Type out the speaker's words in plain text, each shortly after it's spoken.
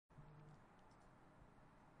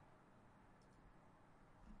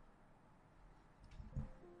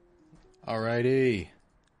Alrighty.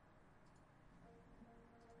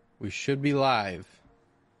 We should be live.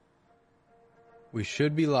 We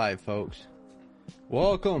should be live, folks.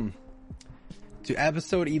 Welcome to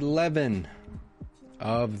episode 11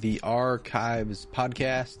 of the Archives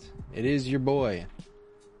podcast. It is your boy,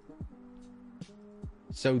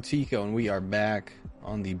 Tico, and we are back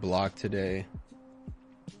on the block today.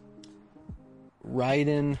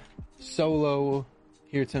 Riding solo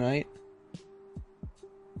here tonight.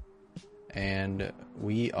 And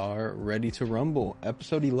we are ready to rumble.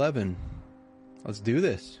 Episode 11. Let's do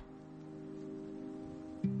this.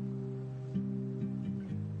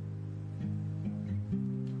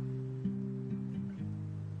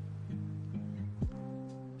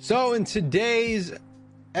 So in today's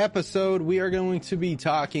episode, we are going to be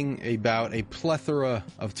talking about a plethora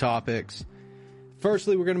of topics.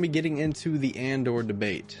 Firstly, we're going to be getting into the Andor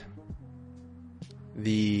debate.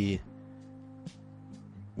 The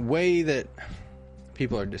way that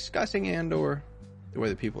people are discussing Andor, the way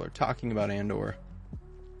that people are talking about Andor,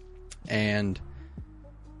 and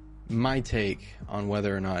my take on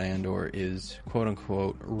whether or not Andor is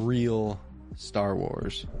quote-unquote real Star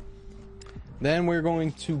Wars. Then we're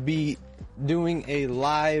going to be doing a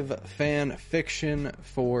live fan fiction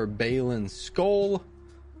for Baylan Skoll,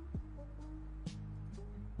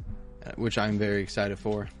 which I'm very excited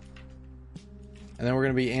for. And then we're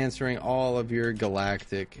going to be answering all of your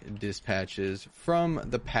Galactic Dispatches from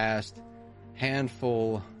the past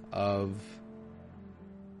handful of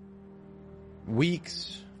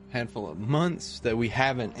weeks, handful of months that we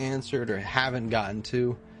haven't answered or haven't gotten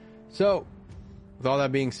to. So, with all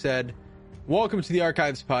that being said, welcome to the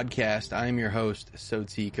Archives podcast. I am your host,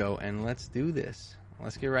 Tico, and let's do this.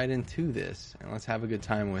 Let's get right into this, and let's have a good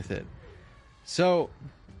time with it. So,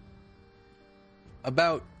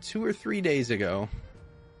 about 2 or 3 days ago,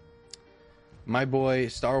 my boy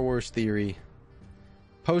Star Wars Theory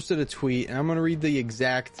posted a tweet, and I'm going to read the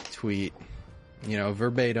exact tweet,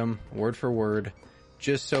 verbatim, word for word,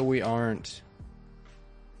 just so we aren't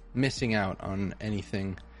missing out on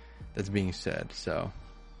anything that's being said. So,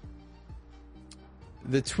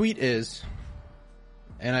 the tweet is,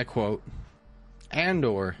 and I quote,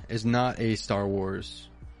 Andor is not a Star Wars.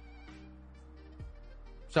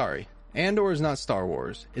 Sorry. Andor is not Star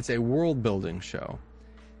Wars. It's a world-building show.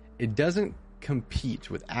 It doesn't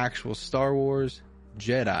compete with actual Star Wars,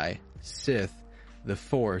 Jedi, Sith, the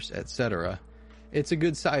Force, etc. It's a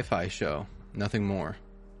good sci-fi show. Nothing more.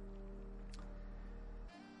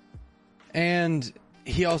 And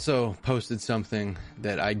he also posted something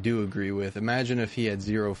that I do agree with. Imagine if he had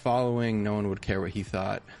zero following, no one would care what he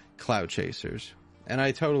thought. Clout chasers. And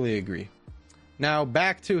I totally agree. Now,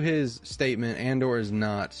 back to his statement, Andor is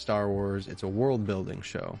not Star Wars, it's a world-building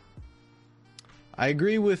show. I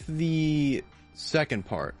agree with the second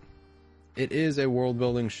part. It is a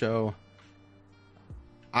world-building show.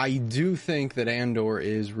 I do think that Andor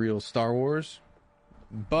is real Star Wars,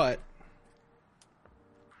 but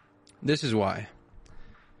this is why.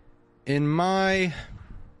 In my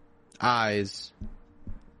eyes,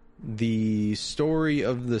 the story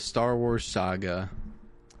of the Star Wars saga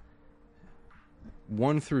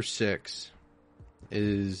 1 through 6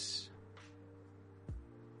 is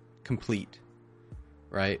complete,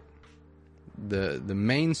 right? The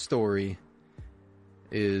main story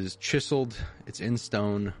is chiseled, it's in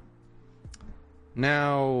stone.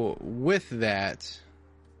 Now, with that,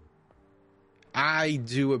 I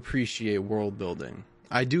do appreciate world building.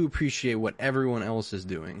 I do appreciate what everyone else is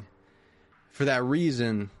doing. For that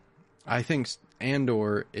reason, I think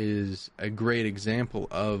Andor is a great example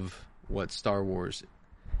of what Star Wars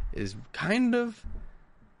is kind of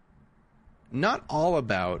not all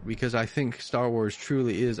about, because I think Star Wars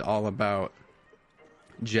truly is all about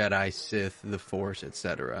Jedi, Sith, the Force,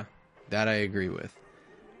 etc. That I agree with.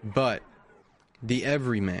 But the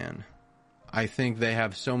everyman, I think they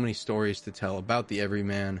have so many stories to tell about the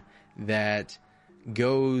everyman that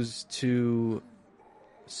goes to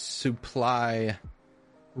supply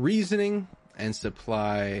reasoning and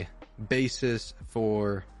supply basis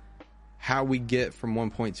for how we get from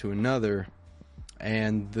one point to another.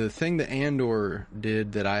 And the thing that Andor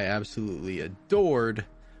did that I absolutely adored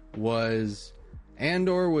was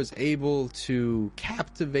Andor was able to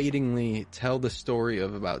captivatingly tell the story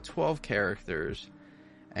of about 12 characters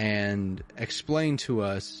and explain to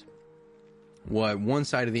us what one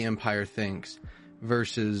side of the Empire thinks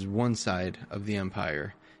versus one side of the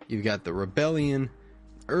Empire. You've got the Rebellion,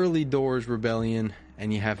 early doors Rebellion,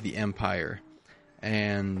 and you have the Empire.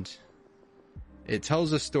 And it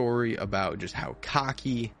tells a story about just how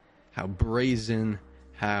cocky, how brazen,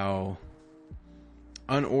 how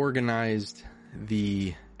unorganized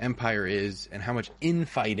the Empire is and how much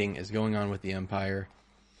infighting is going on with the Empire.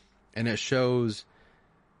 And it shows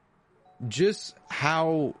just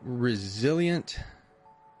how resilient,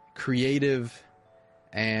 creative,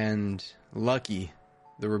 and lucky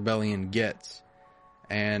the rebellion gets.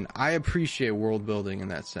 And I appreciate world building in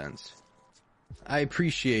that sense. I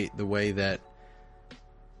appreciate the way that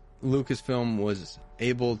Lucasfilm was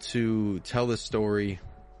able to tell the story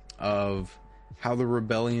of how the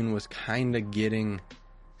rebellion was kind of getting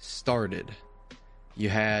started. You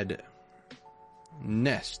had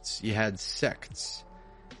nests, you had sects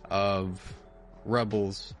of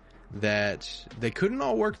rebels that they couldn't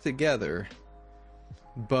all work together,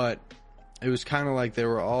 but it was kind of like they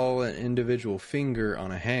were all an individual finger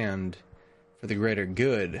on a hand for the greater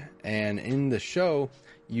good. And in the show,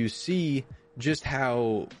 you see just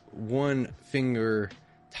how one finger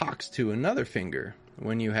talks to another finger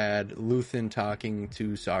when you had Luthen talking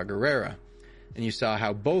to Saw Gerrera. And you saw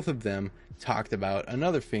how both of them talked about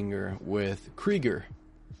another finger with Krieger.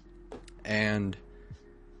 And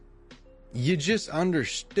you just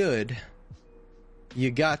understood, you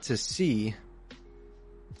got to see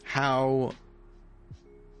how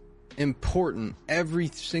important every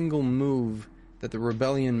single move that the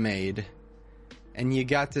rebellion made, and you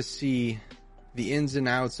got to see the ins and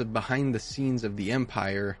outs of behind the scenes of the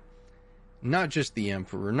Empire, not just the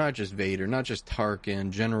Emperor, not just Vader, not just Tarkin,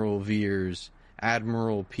 General Veers,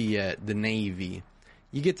 Admiral Piet, the Navy.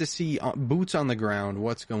 You get to see boots on the ground,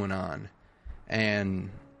 what's going on. And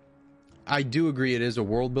I do agree it is a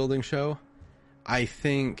world building show. I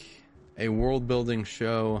think a world building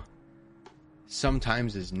show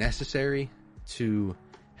sometimes is necessary to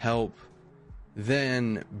help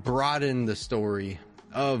then broaden the story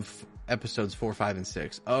of episodes 4, 5, and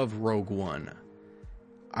 6 of Rogue One.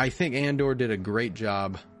 I think Andor did a great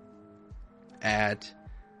job at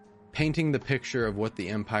painting the picture of what the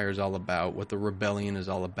Empire is all about, what the rebellion is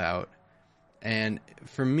all about. And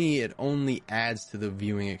for me, it only adds to the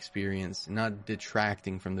viewing experience, not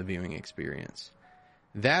detracting from the viewing experience.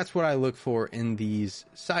 That's what I look for in these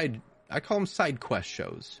I call them side quest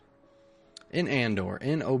shows. In Andor,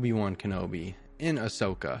 in Obi-Wan Kenobi, in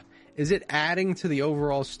Ahsoka. Is it adding to the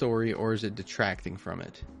overall story, or is it detracting from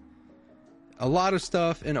it? A lot of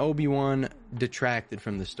stuff in Obi-Wan detracted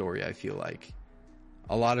from the story, I feel like.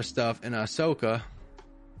 A lot of stuff in Ahsoka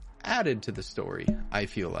added to the story, I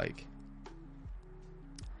feel like.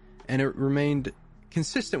 And it remained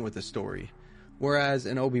consistent with the story. Whereas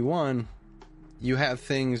in Obi-Wan, you have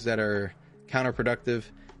things that are counterproductive.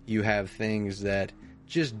 You have things that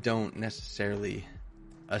just don't necessarily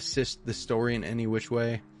assist the story in any which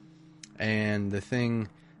way. And the thing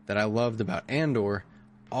that I loved about Andor,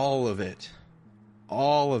 all of it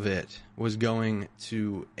was going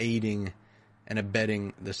to aiding and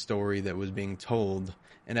abetting the story that was being told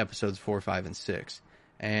in episodes 4, 5, and 6.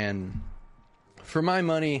 And for my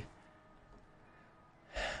money,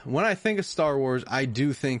 when I think of Star Wars, I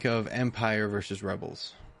do think of Empire versus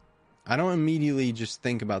Rebels. I don't immediately just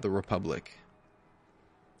think about the Republic.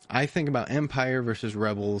 I think about Empire versus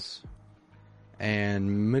Rebels,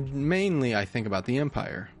 and mainly I think about the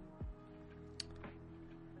Empire.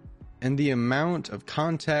 And the amount of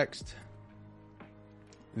context,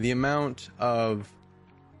 the amount of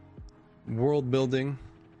world building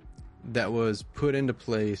that was put into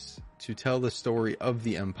place to tell the story of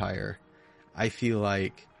the Empire, I feel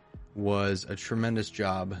like was a tremendous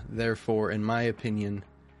job. Therefore, in my opinion,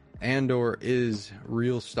 Andor is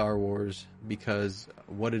real Star Wars, because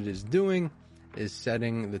what it is doing is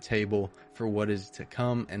setting the table for what is to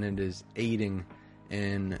come, and it is aiding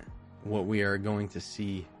in what we are going to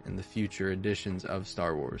see in the future editions of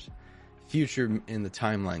Star Wars. Future in the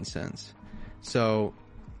timeline sense. So,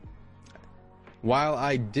 while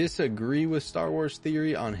I disagree with Star Wars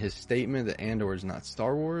Theory on his statement that Andor is not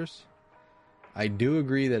Star Wars, I do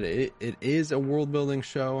agree that it is a world-building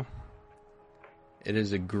show. It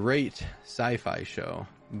is a great sci-fi show,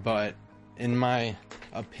 but in my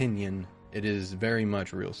opinion, it is very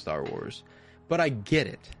much real Star Wars. But I get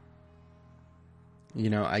it.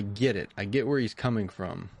 I get it. I get where he's coming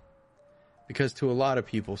from. Because to a lot of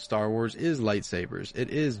people, Star Wars is lightsabers.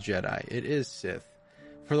 It is Jedi. It is Sith.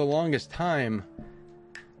 For the longest time,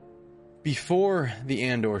 before the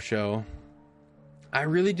Andor show, I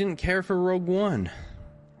really didn't care for Rogue One.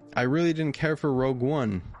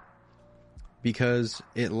 Because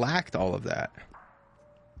it lacked all of that.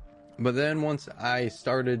 But then once I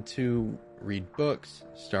started to read books,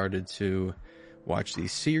 started to watch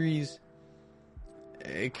these series,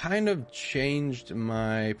 it kind of changed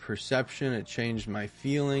my perception, it changed my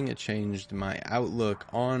feeling, it changed my outlook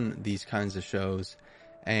on these kinds of shows.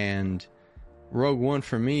 And Rogue One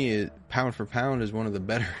for me, pound for pound, is one of the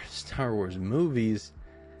better Star Wars movies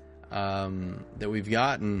that we've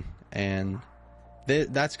gotten, and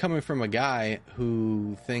that's coming from a guy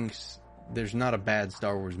who thinks there's not a bad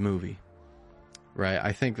Star Wars movie, right?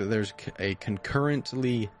 I think that there's a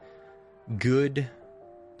concurrently good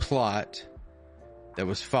plot that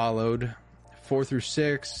was followed. 4 through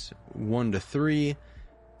 6, 1 to 3,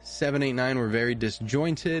 7, 8, 9 were very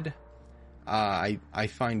disjointed. I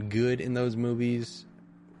find good in those movies,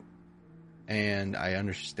 and I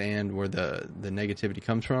understand where the negativity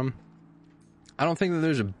comes from. I don't think that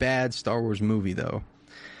there's a bad Star Wars movie, though.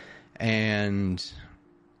 And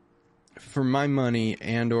for my money,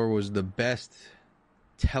 Andor was the best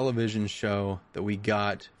television show that we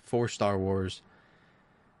got for Star Wars.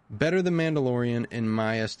 Better than Mandalorian, in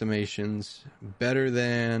my estimations. Better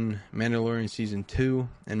than Mandalorian Season 2,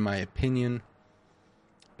 in my opinion.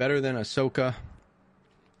 Better than Ahsoka.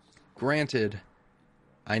 Granted,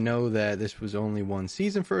 I know that this was only one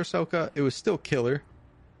season for Ahsoka. It was still killer.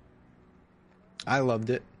 I loved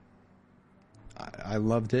it. I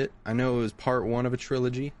loved it. I know it was part 1 of a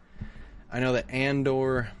trilogy. I know that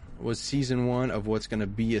Andor was season 1 of what's going to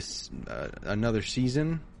be another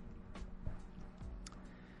season.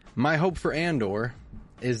 My hope for Andor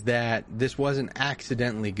is that this wasn't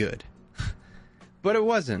accidentally good. But it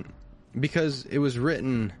wasn't. Because it was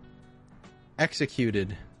written,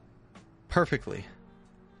 executed perfectly.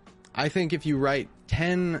 I think if you write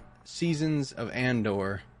 10 seasons of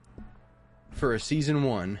Andor for a season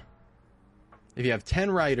 1, if you have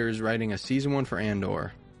 10 writers writing a season 1 for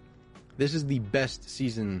Andor, this is the best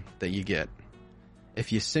season that you get.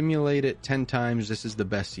 If you simulate it 10 times, this is the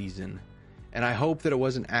best season. And I hope that it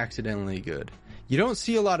wasn't accidentally good. You don't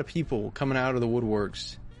see a lot of people coming out of the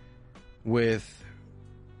woodworks with,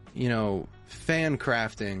 fan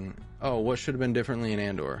crafting. Oh, what should have been differently in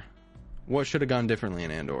Andor? What should have gone differently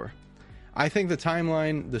in Andor? I think the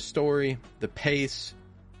timeline, the story, the pace,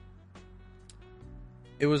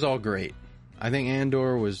 it was all great. I think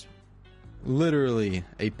Andor was literally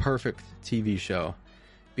a perfect TV show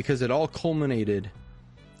because it all culminated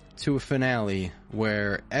to a finale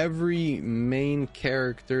where every main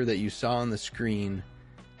character that you saw on the screen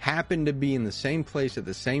happened to be in the same place at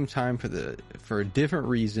the same time for a different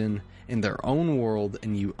reason in their own world,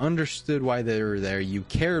 and you understood why they were there, you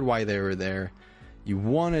cared why they were there, you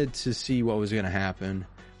wanted to see what was going to happen,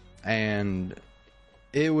 and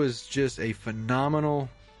it was just a phenomenal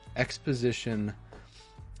exposition.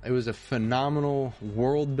 It was a phenomenal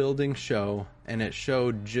world building show, and it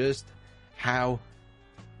showed just how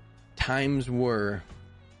times were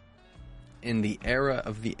in the era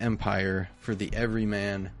of the Empire for the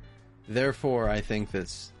everyman. Therefore, I think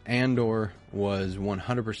that Andor was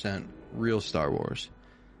 100% real Star Wars.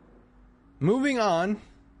 Moving on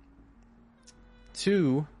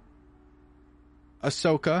to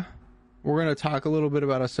Ahsoka. We're going to talk a little bit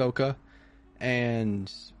about Ahsoka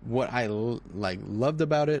and what I loved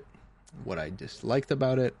about it, what I disliked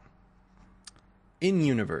about it. In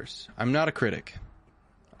universe, I'm not a critic.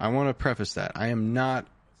 I want to preface that. I am not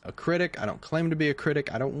a critic. I don't claim to be a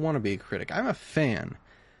critic. I don't want to be a critic. I'm a fan.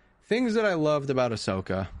 Things that I loved about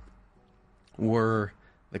Ahsoka were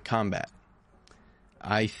the combat.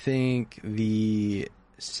 I think the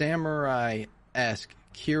samurai-esque,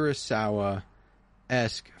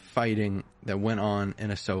 Kurosawa-esque fighting that went on in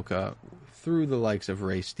Ahsoka through the likes of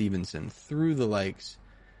Ray Stevenson, through the likes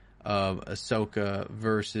of Ahsoka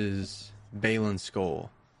versus Baylan Skoll,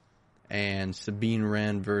 and Sabine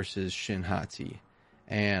Wren versus Shin Hati,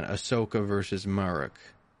 and Ahsoka versus Marek.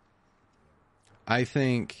 I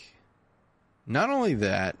think not only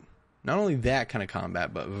that kind of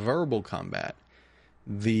combat, but verbal combat.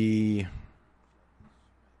 The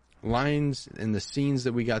lines and the scenes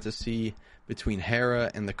that we got to see between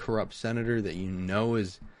Hera and the corrupt senator that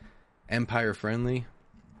is Empire friendly.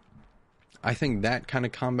 I think that kind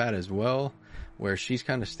of combat as well, where she's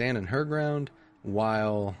kind of standing her ground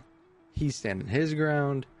while he's standing his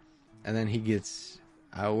ground, and then he gets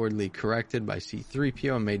outwardly corrected by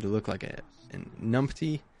C-3PO and made to look like a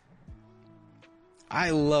numpty. I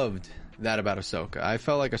loved that about Ahsoka. I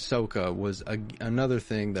felt like Ahsoka was another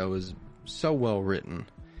thing that was so well written.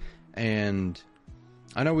 And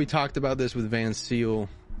I know we talked about this with Van Seal,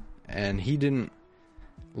 and he didn't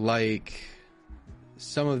like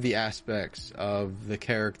some of the aspects of the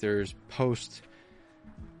characters post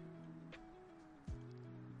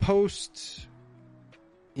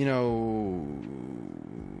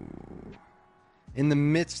in the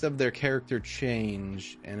midst of their character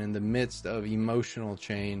change and in the midst of emotional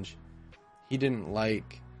change. He didn't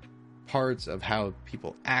like parts of how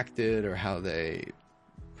people acted or how they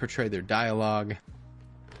portray their dialogue.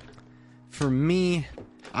 For me,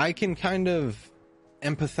 I can kind of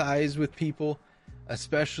empathize with people,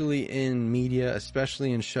 especially in media,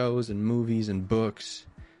 especially in shows and movies and books.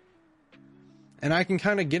 And I can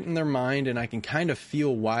kind of get in their mind, and I can kind of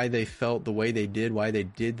feel why they felt the way they did, why they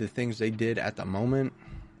did the things they did at the moment.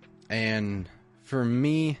 And for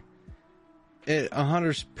me, it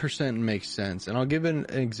 100% makes sense. And I'll give an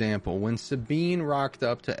example. When Sabine rocked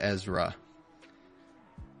up to Ezra,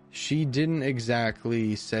 she didn't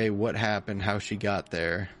exactly say what happened, how she got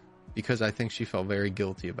there, because I think she felt very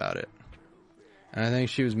guilty about it. And I think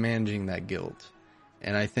she was managing that guilt.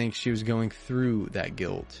 And I think she was going through that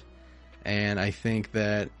guilt. And I think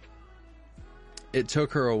that it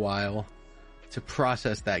took her a while to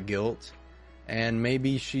process that guilt. And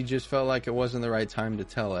maybe she just felt like it wasn't the right time to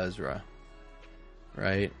tell Ezra.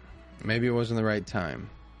 Right? Maybe it wasn't the right time.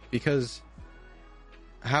 Because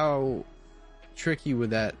how tricky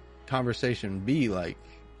would that conversation be? Like,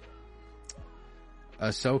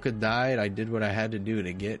 Ahsoka died, I did what I had to do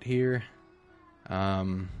to get here.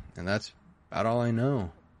 And that's about all I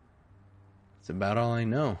know. It's about all I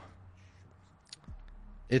know.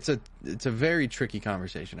 It's a very tricky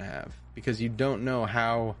conversation to have, because you don't know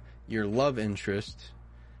how your love interest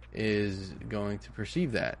is going to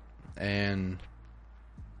perceive that. And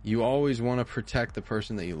you always want to protect the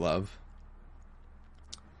person that you love.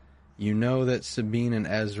 You know that Sabine and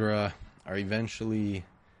Ezra are eventually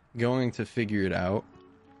going to figure it out.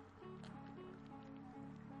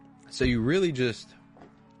 So you really just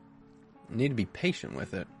need to be patient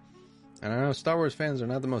with it. And I know Star Wars fans are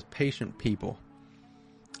not the most patient people.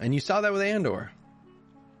 And you saw that with Andor.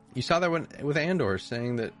 You saw that with Andor,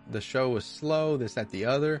 saying that the show was slow, this, that, the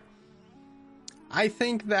other. I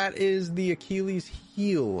think that is the Achilles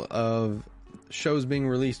heel of shows being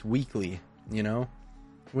released weekly, you know?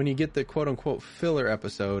 When you get the quote-unquote filler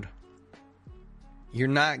episode, you're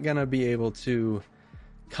not going to be able to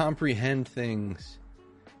comprehend things.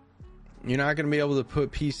 You're not going to be able to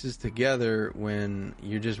put pieces together when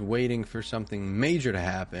you're just waiting for something major to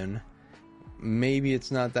happen. Maybe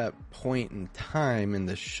it's not that point in time in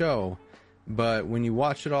the show, but when you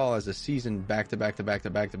watch it all as a season back to back to back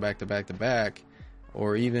to back to back to back to back,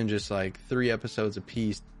 or even just like 3 episodes a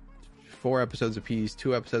piece, 4 episodes a piece,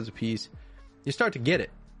 2 episodes a piece, you start to get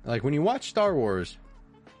it. Like when you watch Star Wars,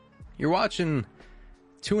 you're watching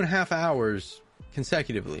 2.5 hours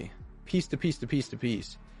consecutively, piece to piece to piece to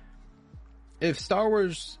piece. If Star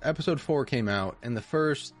Wars Episode 4 came out and the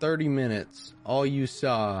first 30 minutes, all you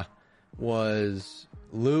saw was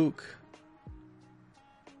Luke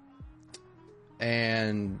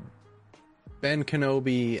and Ben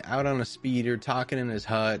Kenobi out on a speeder, talking in his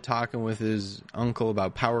hut, talking with his uncle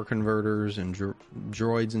about power converters and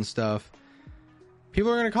droids and stuff.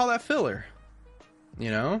 People are going to call that filler,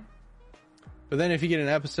 you know? But then if you get an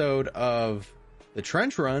episode of the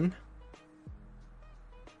Trench Run,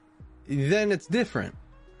 then it's different,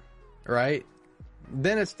 right?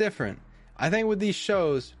 Then it's different. I think with these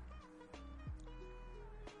shows,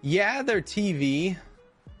 yeah, they're TV,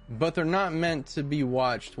 but they're not meant to be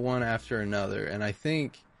watched one after another. And I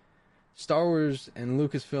think Star Wars and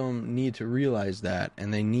Lucasfilm need to realize that,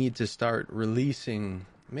 and they need to start releasing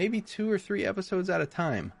maybe 2 or 3 episodes at a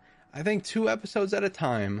time. I think 2 episodes at a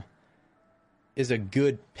time is a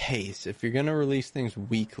good pace if you're going to release things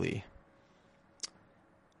weekly.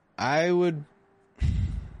 I'd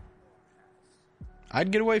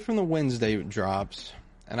get away from the Wednesday drops,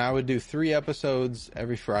 and I would do 3 episodes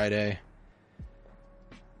every Friday.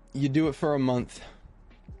 You do it for a month.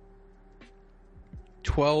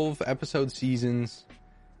 12 episode seasons,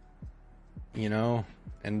 you know,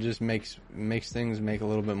 and just makes things make a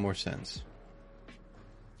little bit more sense.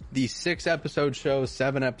 These 6 episode shows,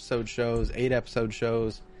 7 episode shows, 8 episode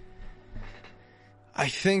shows, I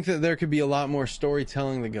think that there could be a lot more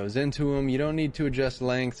storytelling that goes into them. You don't need to adjust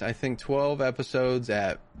lengths. I think 12 episodes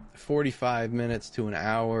at 45 minutes to an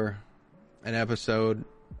hour an episode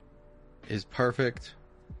is perfect.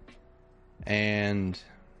 And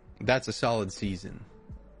that's a solid season.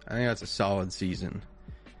 I think that's a solid season.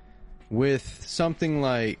 With something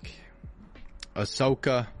like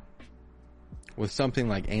Ahsoka, with something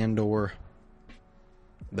like Andor,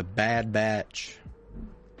 The Bad Batch,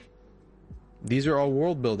 these are all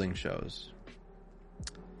world building shows.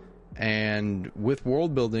 And with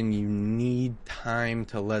world building, you need time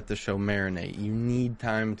to let the show marinate. You need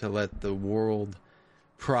time to let the world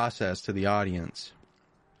process to the audience.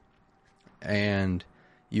 And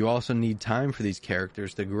you also need time for these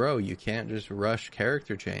characters to grow. You can't just rush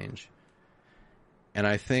character change. And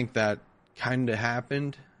I think that kind of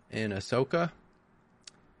happened in Ahsoka.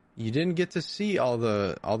 you didn't get to see all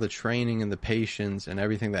the training and the patience and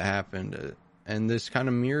everything that happened. And this kind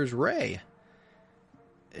of mirrors Rey.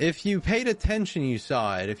 If you paid attention, you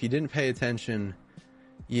saw it. If you didn't pay attention,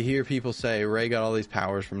 you hear people say Rey got all these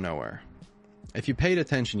powers from nowhere. If you paid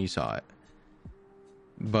attention, you saw it.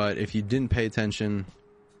 But if you didn't pay attention,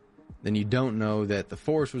 then you don't know that the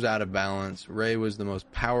Force was out of balance. Rey was the most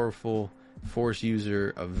powerful Force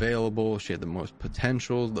user available. She had the most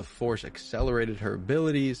potential. The Force accelerated her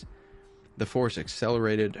abilities. The Force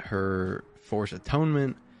accelerated her Force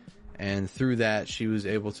atonement. And through that, she was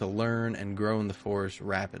able to learn and grow in the Force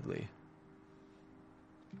rapidly.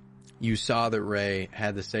 You saw that Rey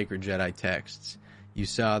had the sacred Jedi texts. You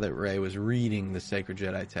saw that Rey was reading the sacred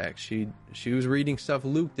Jedi text. She was reading stuff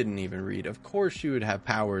Luke didn't even read. Of course she would have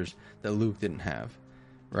powers that Luke didn't have,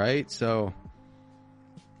 right? So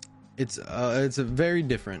it's a very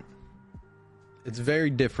different. It's very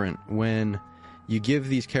different when you give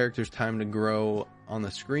these characters time to grow on the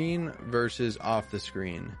screen versus off the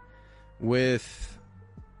screen. With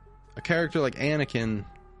a character like Anakin,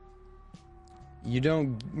 you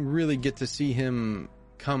don't really get to see him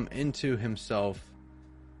come into himself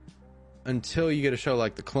until you get a show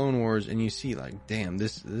like the Clone Wars and you see like, damn,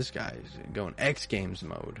 this guy is going X Games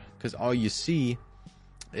mode, because all you see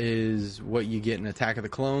is what you get in Attack of the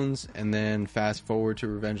Clones, and then fast forward to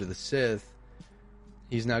Revenge of the Sith,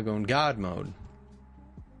 he's now going God mode.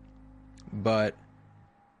 But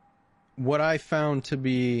what I found to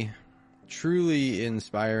be truly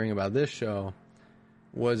inspiring about this show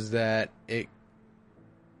was that it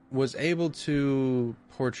was able to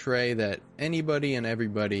portray that anybody and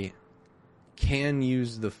everybody can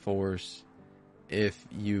use the Force if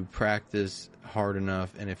you practice hard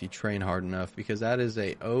enough and if you train hard enough, because that is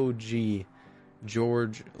a OG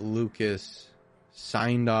George Lucas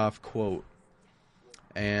signed off quote,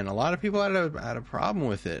 and a lot of people had a problem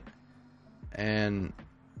with it. And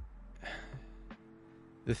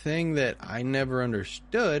the thing that I never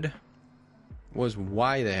understood was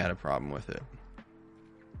why they had a problem with it,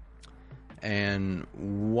 and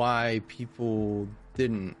why people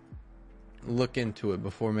didn't look into it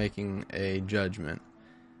before making a judgment.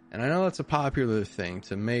 And I know that's a popular thing,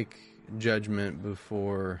 to make judgment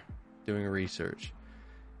before doing research.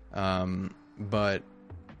 But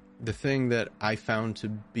the thing that I found to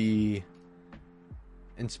be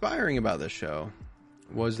inspiring about this show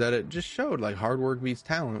was that it just showed like hard work beats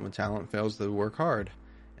talent when talent fails to work hard.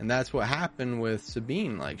 And that's what happened with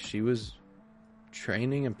Sabine. Like, she was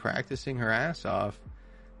training and practicing her ass off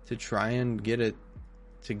to try and get it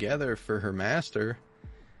together for her master,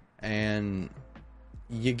 and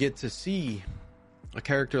you get to see a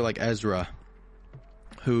character like Ezra,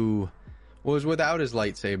 who was without his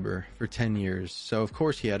lightsaber for 10 years, so of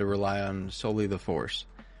course he had to rely on solely the Force.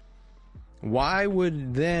 Why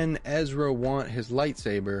would then Ezra want his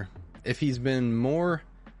lightsaber if he's spent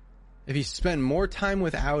more time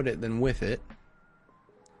without it than with it,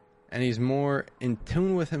 and he's more in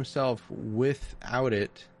tune with himself without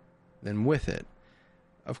it than with it?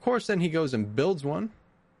 Of course, then he goes and builds one,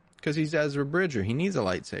 because he's Ezra Bridger. He needs a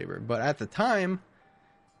lightsaber. But at the time,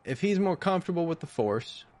 if he's more comfortable with the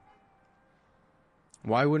Force,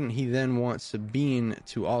 why wouldn't he then want Sabine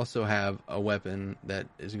to also have a weapon that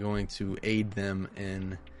is going to aid them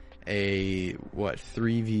in a,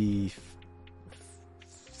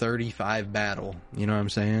 3v35 battle? You know what I'm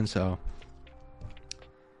saying? So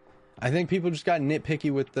I think people just got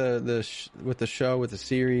nitpicky with the show, with the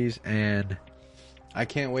series, and I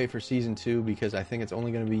can't wait for season 2, because I think it's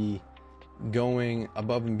only going to be going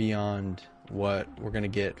above and beyond what we're going to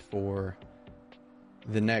get for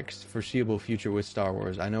the next foreseeable future with Star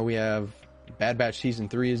Wars. I know we have Bad Batch season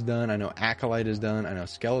 3 is done. I know Acolyte is done. I know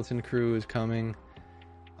Skeleton Crew is coming.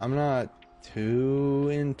 I'm not too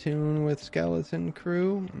in tune with Skeleton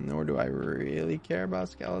Crew, nor do I really care about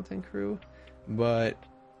Skeleton Crew, but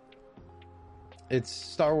it's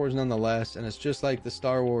Star Wars nonetheless, and it's just like the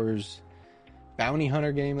Star Wars Bounty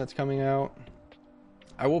Hunter game that's coming out.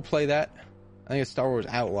 I will play that. I think it's Star Wars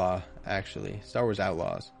Outlaw, actually. Star Wars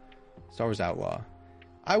Outlaws. Star Wars Outlaw.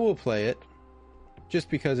 I will play it just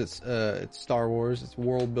because it's Star Wars, it's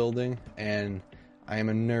world building, and I am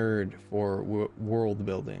a nerd for world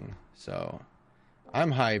building. So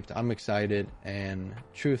I'm hyped, I'm excited, and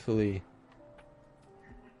truthfully,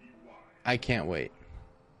 I can't wait.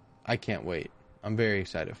 I can't wait. I'm very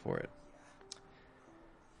excited for it.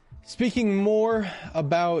 Speaking more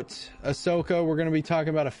about Ahsoka, we're going to be talking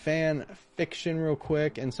about a fan fiction real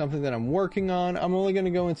quick, and something that I'm working on. I'm only going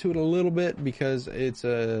to go into it a little bit because it's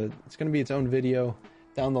going to be its own video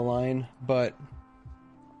down the line, but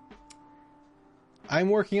I'm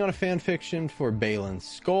working on a fan fiction for Baylan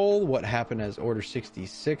Skoll, what happened as Order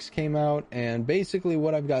 66 came out, and basically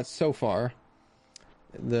what I've got so far,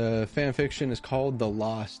 the fan fiction is called The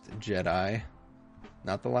Lost Jedi.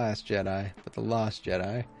 Not The Last Jedi, but The Lost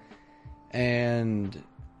Jedi. And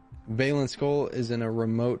Baylan Skoll is in a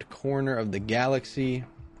remote corner of the galaxy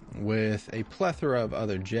with a plethora of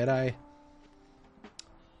other Jedi.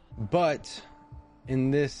 But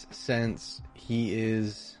in this sense, he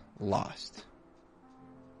is lost.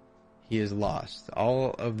 He is lost.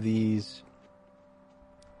 All of these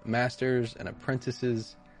masters and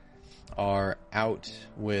apprentices are out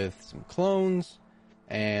with some clones,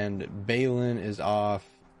 and Baylan is off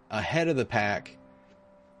ahead of the pack,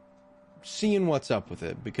 seeing what's up with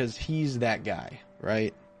it, because he's that guy,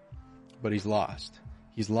 right? But he's lost.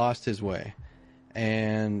 He's lost his way.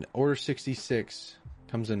 And Order 66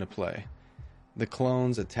 comes into play. The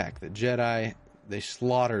clones attack the Jedi. They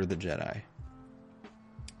slaughter the Jedi.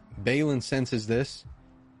 Baylan senses this,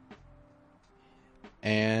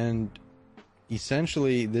 and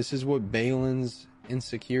essentially this is what Baylan's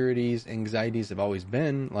insecurities, anxieties have always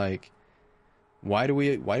been. Like, why do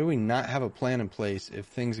we not have a plan in place if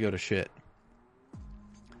things go to shit?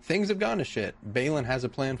 Things have gone to shit. Baylan has a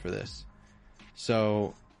plan for this.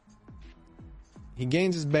 So he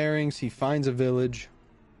gains his bearings, he finds a village,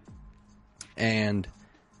 and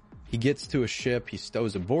he gets to a ship. He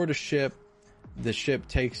stows aboard a ship. The ship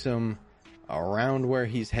takes him around where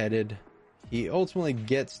he's headed. He ultimately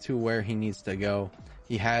gets to where he needs to go.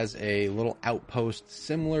 He has a little outpost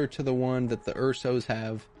similar to the one that the Ursos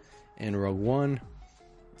have in Rogue One.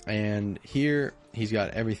 And here he's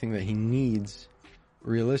got everything that he needs.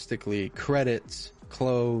 Realistically, credits,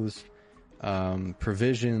 clothes,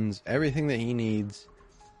 provisions, everything that he needs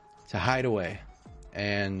to hide away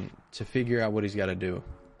and to figure out what he's got to do.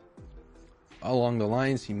 Along the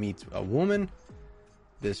lines, he meets a woman.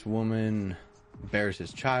 This woman bears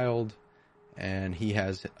his child, and he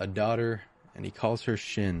has a daughter, and he calls her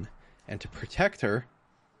Shin. And to protect her,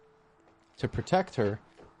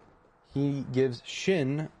 he gives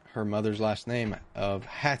Shin her mother's last name of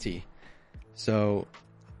Hattie. So,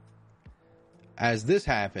 as this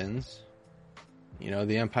happens,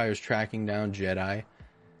 the Empire's tracking down Jedi.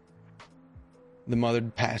 The mother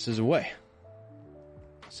passes away.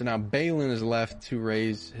 So now Baylan is left to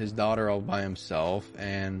raise his daughter all by himself,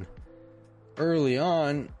 and early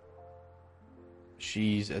on,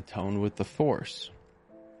 she's atoned with the Force.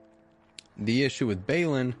 The issue with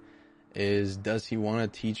Baylan is, does he want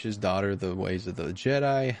to teach his daughter the ways of the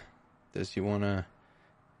Jedi? Does he want to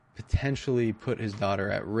potentially put his daughter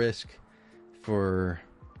at risk for,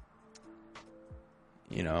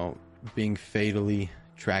 being fatally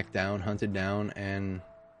tracked down, hunted down, and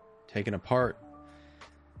taken apart?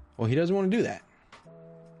 Well, he doesn't want to do that.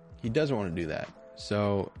 He doesn't want to do that.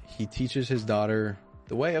 So he teaches his daughter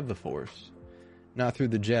the way of the Force. Not through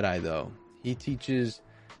the Jedi, though. He teaches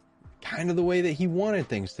kind of the way that he wanted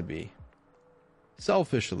things to be.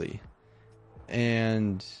 Selfishly.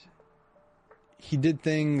 And he did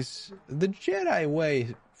things the Jedi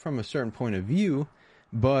way from a certain point of view,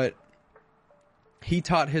 but he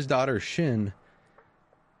taught his daughter Shin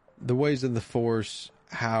the ways of the Force,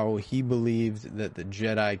 how he believed that the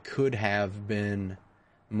Jedi could have been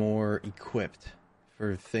more equipped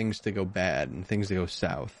for things to go bad and things to go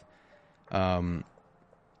south.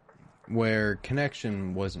 Where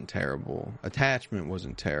connection wasn't terrible, attachment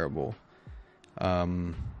wasn't terrible.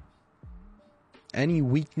 Any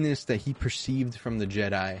weakness that he perceived from the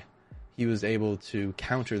Jedi, he was able to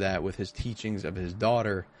counter that with his teachings of his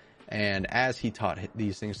daughter. And as he taught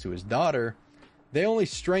these things to his daughter, they only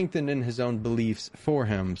strengthened in his own beliefs for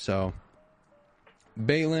him. So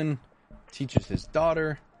Baylan teaches his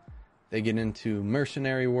daughter. They get into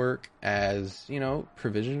mercenary work as,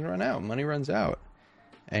 provisions run out, money runs out.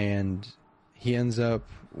 And he ends up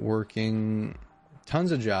working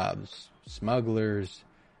tons of jobs, smugglers,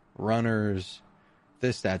 runners,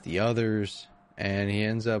 this, that, the others. And he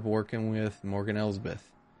ends up working with Morgan Elsbeth,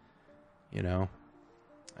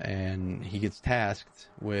 and he gets tasked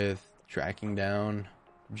with tracking down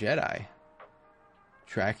Jedi,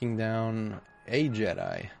 tracking down a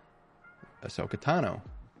Jedi, Ahsoka Tano.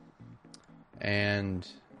 And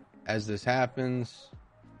as this happens,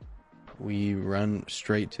 we run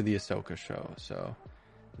straight to the Ahsoka show. So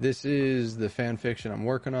this is the fan fiction I'm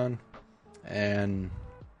working on, and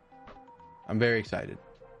I'm very excited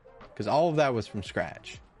because all of that was from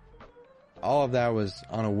scratch. All of that was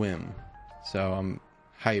on a whim. So I'm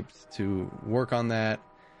hyped to work on that,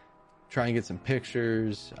 try and get some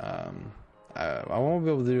pictures. I won't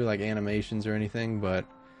be able to do like animations or anything, but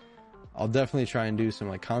I'll definitely try and do some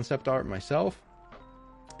like concept art myself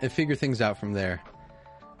and figure things out from there.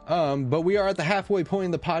 But we are at the halfway point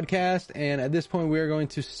in the podcast, and at this point we are going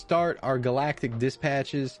to start our Galactic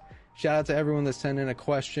Dispatches. Shout out to everyone that sent in a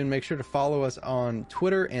question. Make sure to follow us on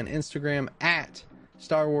Twitter and Instagram at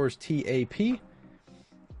Star Wars TAP.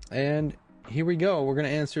 And here we go. We're going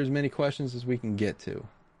to answer as many questions as we can get to.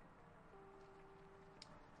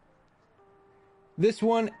 This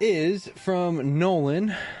one is from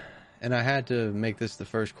Nolan, and I had to make this the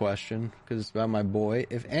first question because it's about my boy.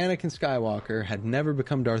 If Anakin Skywalker had never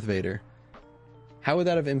become Darth Vader, how would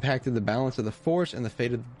that have impacted the balance of the Force and the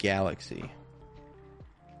fate of the galaxy?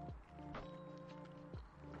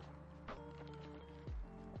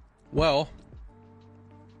 Well,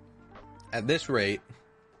 at this rate,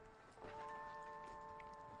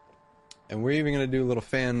 and we're even going to do a little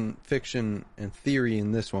fan fiction and theory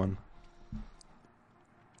in this one.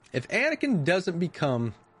 If Anakin doesn't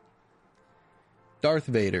become Darth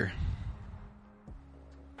Vader,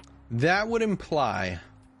 that would imply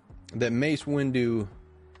that Mace Windu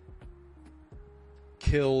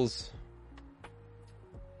kills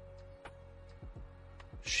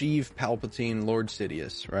Sheev Palpatine, Lord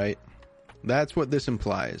Sidious, right? That's what this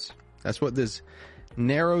implies. That's what this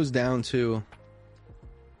narrows down to.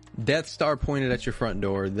 Death Star pointed at your front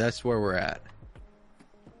door. That's where we're at.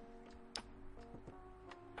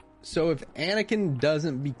 So if Anakin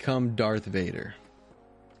doesn't become Darth Vader,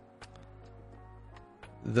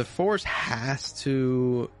 the Force has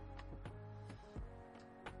to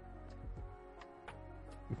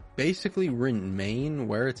basically remain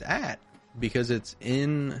where it's at because it's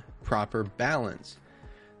in proper balance.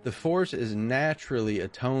 The Force is naturally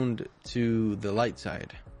attuned to the light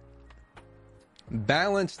side.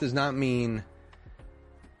 Balance does not mean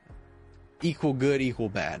equal good, equal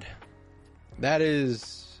bad. That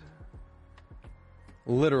is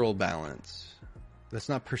literal balance. That's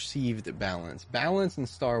not perceived balance. Balance in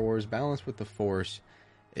Star Wars, balance with the Force,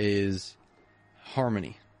 is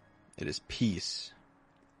harmony. It is peace.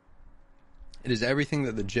 It is everything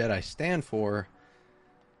that the Jedi stand for,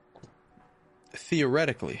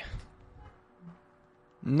 theoretically.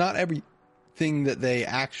 Not everything that they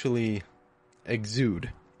actually exude.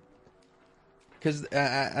 Because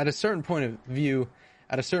at a certain point of view,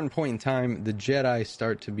 at a certain point in time, the Jedi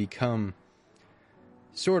start to become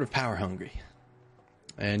sort of power hungry.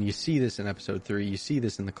 And you see this in Episode 3. You see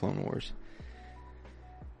this in the Clone Wars.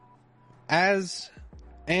 As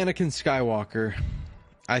Anakin Skywalker,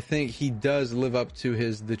 I think he does live up to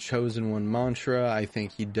the Chosen One mantra. I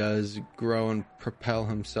think he does grow and propel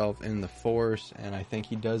himself in the Force. And I think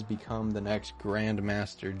he does become the next Grand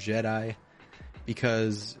Master Jedi.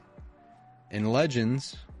 Because in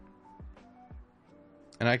Legends,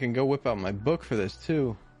 and I can go whip out my book for this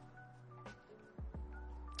too,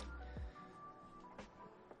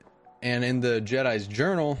 and in the Jedi's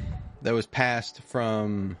journal that was passed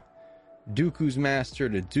from Dooku's master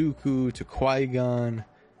to Dooku to Qui-Gon,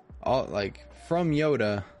 all like from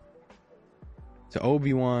Yoda to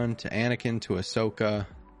Obi-Wan to Anakin to Ahsoka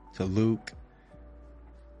to Luke,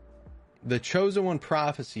 the Chosen One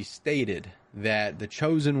prophecy stated that the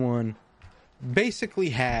Chosen One basically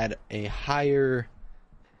had a higher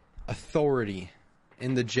authority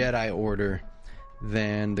in the Jedi Order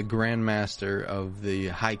than the Grand Master of the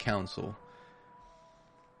High Council.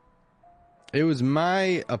 It was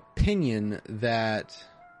my opinion that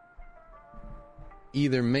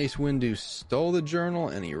either Mace Windu stole the journal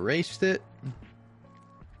and erased it,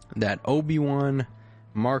 that Obi-Wan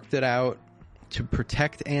marked it out to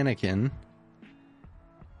protect Anakin,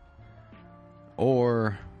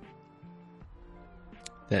 or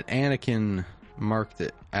that Anakin marked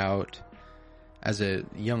it out as a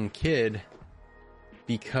young kid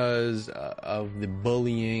because of the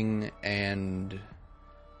bullying and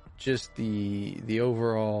just the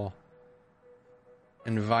overall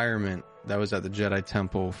environment that was at the Jedi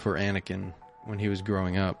Temple for Anakin when he was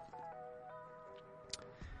growing up.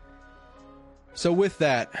 So with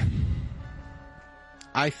that,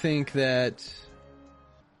 I think that,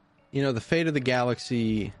 you know, the fate of the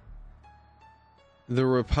galaxy, the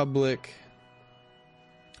Republic,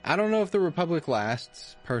 I don't know if the Republic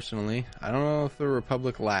lasts, personally. I don't know if the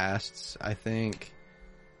Republic lasts. I think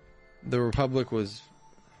the Republic was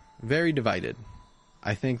very divided.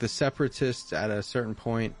 I think the Separatists at a certain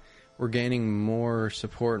point were gaining more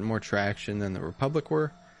support and more traction than the Republic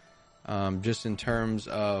were. Just in terms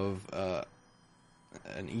of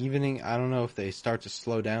an evening. I don't know if they start to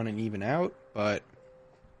slow down and even out, but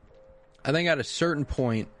I think at a certain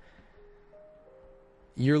point,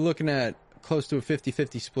 you're looking at close to a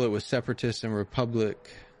 50-50 split with Separatist and Republic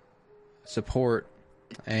support.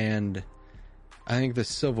 And I think the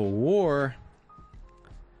Civil War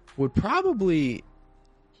would probably...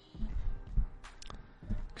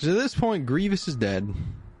 Because at this point, Grievous is dead.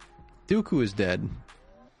 Dooku is dead.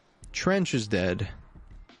 Trench is dead.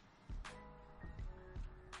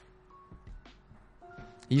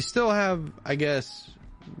 You still have, I guess,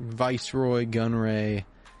 Viceroy, Gunray,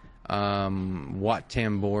 Wat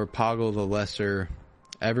Tambor, Poggle the Lesser,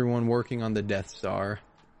 everyone working on the Death Star,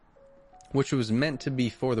 which was meant to be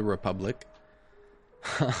for the Republic.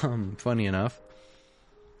 Funny enough.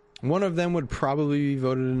 One of them would probably be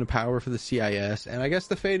voted into power for the CIS, and I guess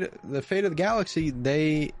the fate of the galaxy,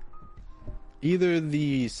 either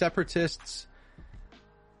the Separatists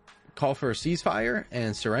call for a ceasefire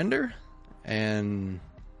and surrender and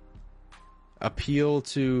appeal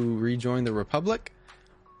to rejoin the Republic,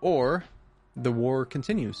 or the war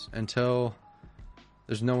continues until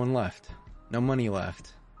there's no one left, no money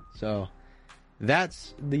left. So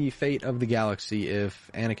that's the fate of the galaxy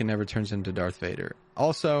if Anakin never turns into Darth Vader.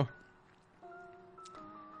 Also,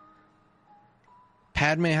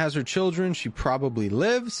 Padme has her children. She probably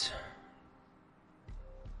lives.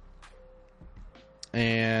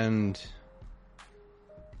 And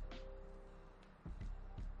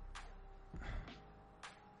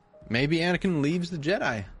maybe Anakin leaves the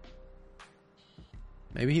Jedi.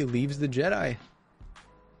 Maybe he leaves the Jedi.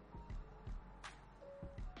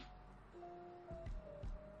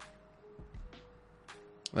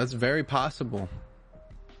 That's very possible.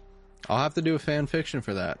 I'll have to do a fan fiction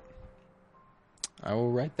for that. I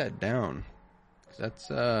will write that down. That's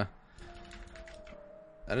that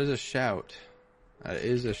is a shout. That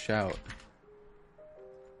is a shout.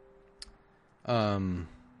 But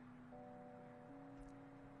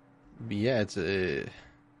yeah, it's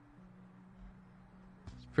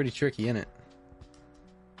pretty tricky, isn't it?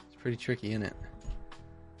 It's pretty tricky, isn't it?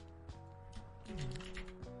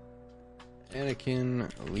 Anakin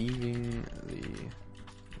leaving the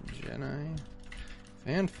Jedi.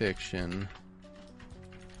 Fan fiction.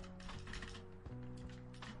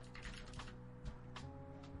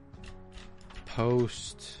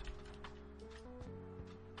 Post.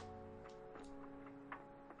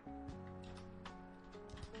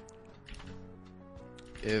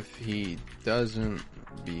 If he doesn't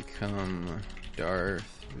become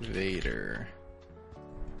Darth Vader.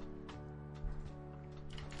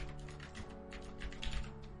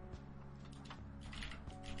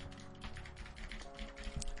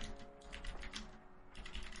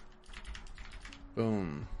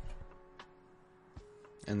 Boom.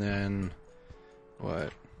 And then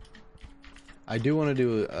what? I do want to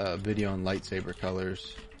do a video on lightsaber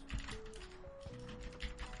colors.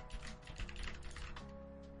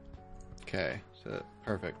 Okay, so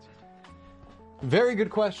perfect. Very good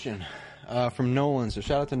question from Nolan. So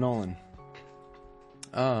shout out to Nolan.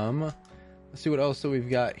 Let's see what else that we've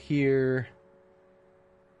got here.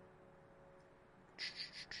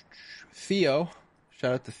 Theo.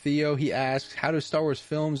 Shout out to Theo. He asks, how do Star Wars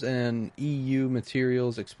films and EU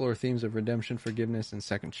materials explore themes of redemption, forgiveness, and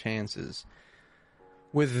second chances?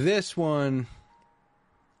 With this one,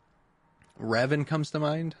 Revan comes to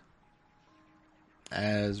mind,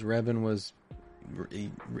 as Revan was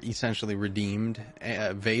essentially redeemed.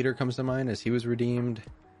 Vader comes to mind, as he was redeemed.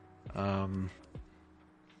 Agent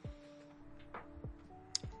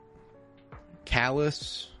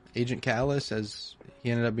Callus, as he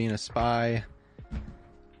ended up being a spy.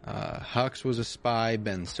 Hux was a spy.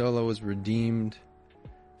 Ben Solo was redeemed,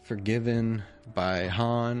 forgiven by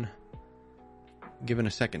Han, given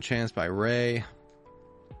a second chance by Rey.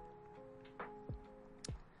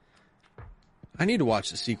 I need to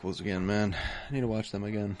watch the sequels again, man. I need to watch them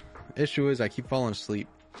again. Issue is I keep falling asleep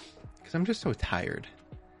because I'm just so tired.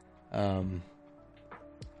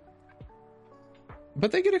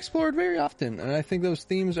 But they get explored very often, and I think those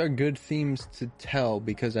themes are good themes to tell,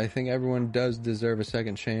 because I think everyone does deserve a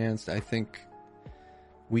second chance. I think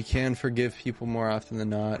we can forgive people more often than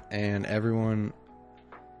not, and everyone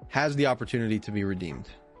has the opportunity to be redeemed.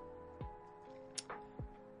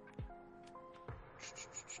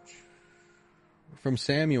 From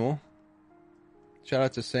Samuel. Shout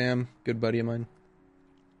out to Sam, good buddy of mine.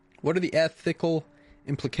 What are the ethical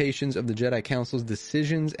implications of the Jedi Council's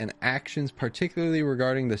decisions and actions, particularly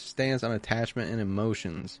regarding the stance on attachment and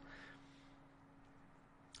emotions?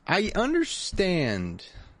 I understand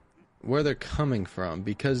where they're coming from,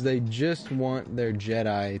 because they just want their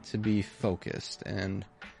Jedi to be focused, and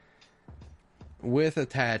with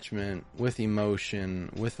attachment, with emotion,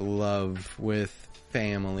 with love, with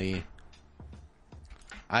family,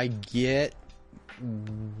 I get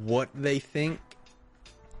what they think.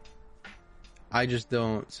 I just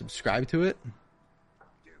don't subscribe to it.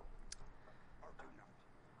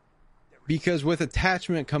 Because with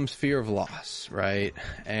attachment comes fear of loss, right?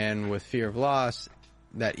 And with fear of loss,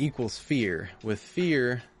 that equals fear. With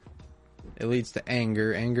fear, it leads to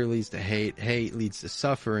anger. Anger leads to hate. Hate leads to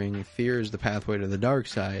suffering. Fear is the pathway to the dark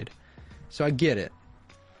side. So I get it.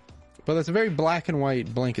 But that's a very black and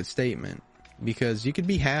white blanket statement. Because you could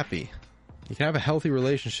be happy. You can have a healthy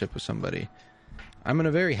relationship with somebody. I'm in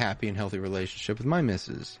a very happy and healthy relationship with my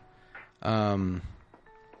missus.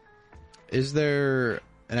 Is there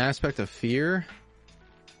an aspect of fear?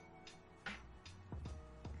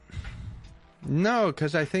 No,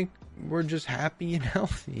 because I think we're just happy and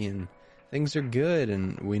healthy and things are good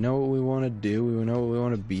and we know what we want to do, we know what we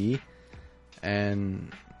want to be,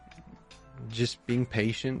 and just being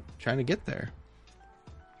patient, trying to get there.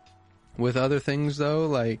 With other things though,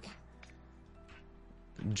 like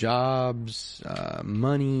jobs,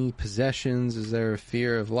 money, possessions, is there a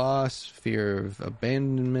fear of loss, fear of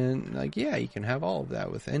abandonment? Like, yeah, you can have all of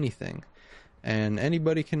that with anything. And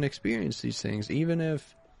anybody can experience these things, even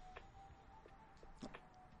if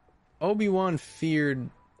Obi-Wan feared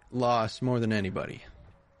loss more than anybody.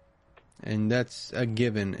 And that's a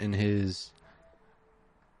given in his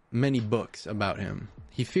many books about him.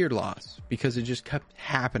 He feared loss because it just kept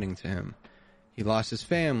happening to him. He lost his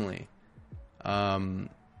family.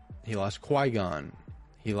 He lost Qui-Gon.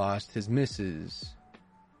 He lost his missus.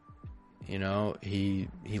 You know, he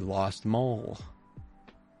lost Maul.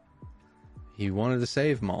 He wanted to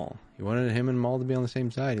save Maul. He wanted him and Maul to be on the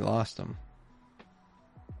same side. He lost him.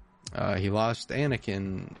 He lost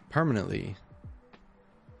Anakin permanently.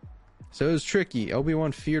 So it was tricky.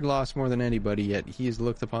 Obi-Wan feared loss more than anybody, yet he is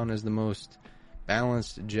looked upon as the most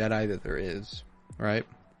balanced Jedi that there is, right?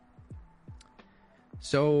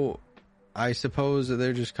 So I suppose that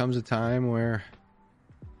there just comes a time where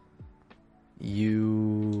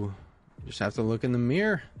you just have to look in the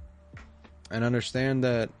mirror and understand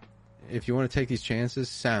that if you want to take these chances,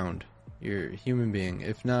 sound. You're a human being.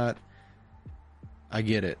 If not, I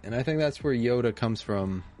get it. And I think that's where Yoda comes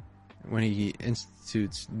from when he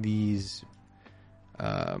institutes these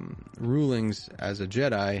rulings as a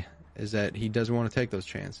Jedi, is that he doesn't want to take those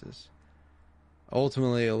chances.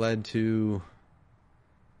 Ultimately, it led to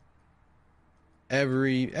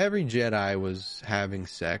every Jedi was having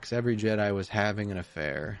sex. Every Jedi was having an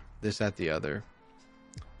affair. This, that, the other.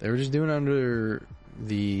 They were just doing it under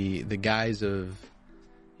the guise of,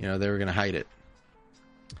 you know, they were going to hide it.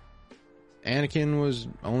 Anakin was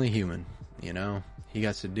only human, you know. He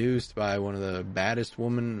got seduced by one of the baddest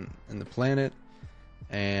women in the planet,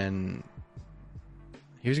 and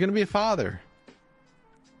he was going to be a father.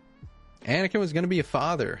 Anakin was going to be a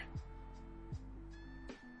father.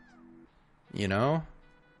 You know?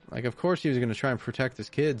 Like, of course he was going to try and protect his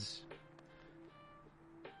kids.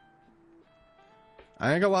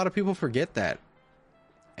 I think a lot of people forget that.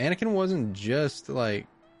 Anakin wasn't just, like,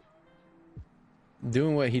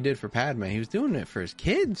 doing what he did for Padme. He was doing it for his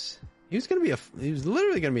kids. He was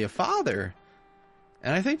literally going to be a father.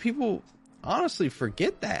 And I think people honestly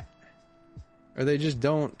forget that. Or they just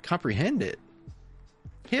don't comprehend it.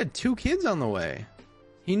 He had 2 kids on the way.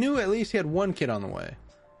 He knew at least he had 1 kid on the way.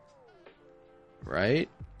 Right?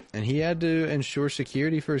 And he had to ensure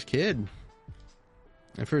security for his kid.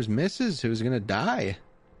 And for his missus, who was going to die.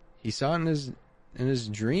 He saw it in his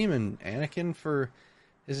dream, and Anakin for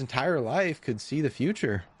his entire life could see the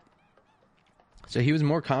future. So he was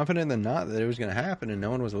more confident than not that it was going to happen, and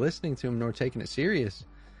no one was listening to him nor taking it serious.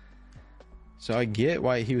 So I get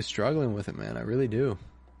why he was struggling with it, man. I really do.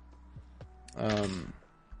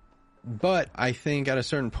 But I think at a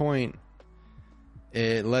certain point,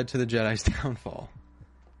 it led to the Jedi's downfall.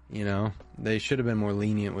 You know, they should have been more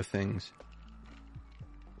lenient with things.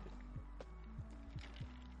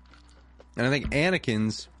 And I think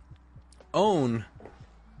Anakin's own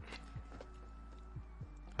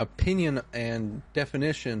opinion and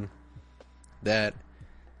definition that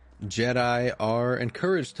Jedi are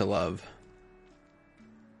encouraged to love,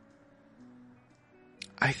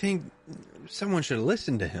 I think someone should have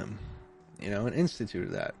listened to him, you know, and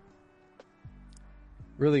instituted that.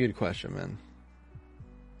 Really good question, man.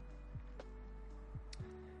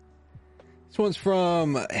 This one's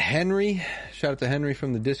from Henry. Shout out to Henry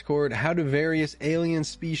from the Discord. How do various alien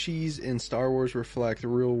species in Star Wars reflect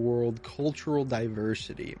real-world cultural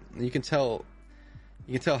diversity? You can tell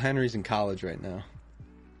Henry's in college right now.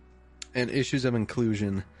 And issues of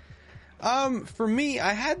inclusion. For me,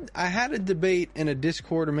 I had a debate in a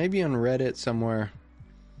Discord or maybe on Reddit somewhere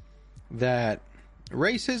that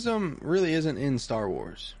racism really isn't in Star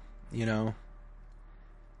Wars, you know?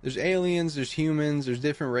 There's aliens, there's humans, there's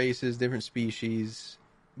different races, different species,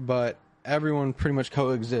 but everyone pretty much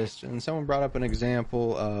coexists. And someone brought up an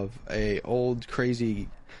example of a old crazy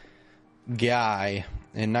guy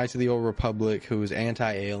in Knights of the Old Republic who was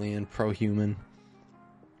anti-alien, pro-human.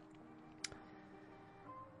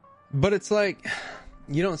 But it's like,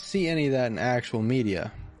 you don't see any of that in actual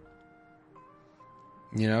media.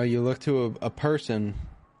 You know, you look to a person,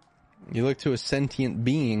 you look to a sentient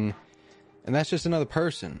being, and that's just another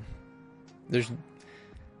person.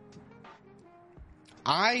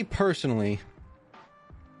 I personally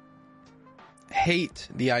hate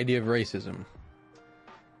the idea of racism.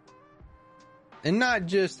 And not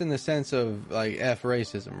just in the sense of, like, F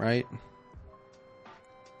racism, right?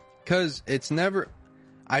 Because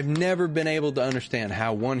I've never been able to understand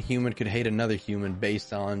how one human could hate another human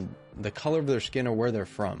based on the color of their skin or where they're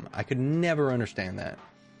from. I could never understand that.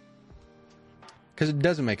 Because it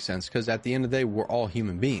doesn't make sense, because at the end of the day, we're all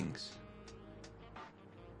human beings.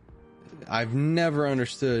 I've never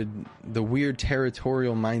understood the weird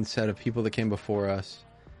territorial mindset of people that came before us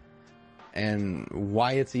and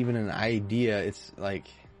why it's even an idea. It's like,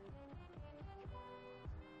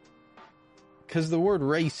 because the word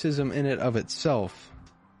racism in it of itself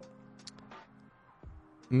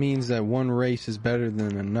means that one race is better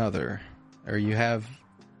than another, or you have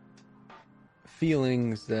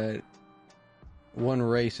feelings that one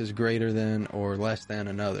race is greater than or less than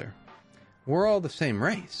another. We're all the same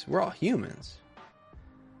race. We're all humans.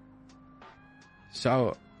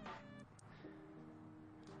 So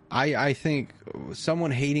I think someone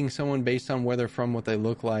hating someone based on where they're from, what they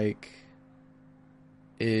look like,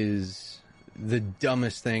 is the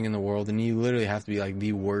dumbest thing in the world. And you literally have to be like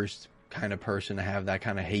the worst kind of person to have that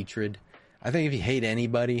kind of hatred. I think if you hate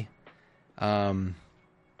anybody for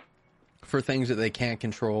things that they can't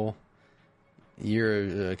control,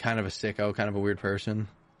 you're kind of a sicko, kind of a weird person.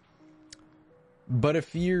 But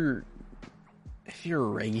if you're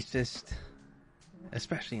racist,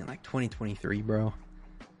 especially in like 2023, bro,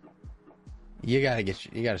 you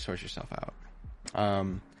gotta sort yourself out.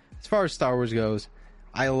 As far as Star Wars goes,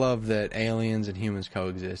 I love that aliens and humans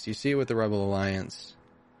coexist. You see it with the Rebel Alliance.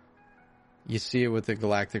 You see it with the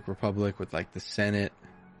Galactic Republic, with like the Senate.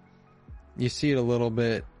 You see it a little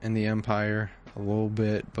bit in the Empire, a little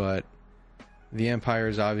bit, but the Empire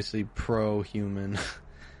is obviously pro-human.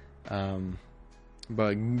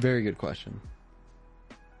 But very good question.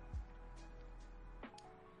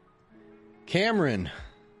 Cameron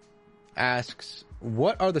asks,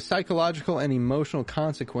 what are the psychological and emotional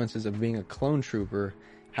consequences of being a clone trooper?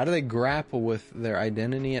 How do they grapple with their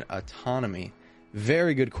identity and autonomy?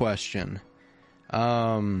 Very good question.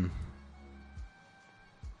 And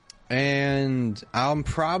I'm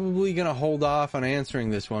probably going to hold off on answering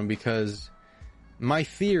this one because my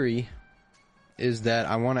theory is that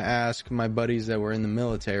I want to ask my buddies that were in the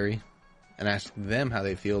military and ask them how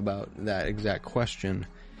they feel about that exact question,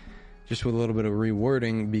 just with a little bit of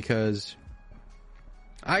rewording, because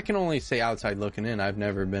I can only say outside looking in. I've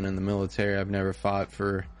never been in the military. I've never fought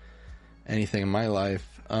for anything in my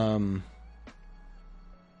life. But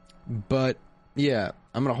yeah,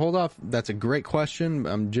 I'm going to hold off. That's a great question.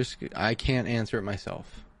 I can't answer it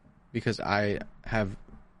myself because I have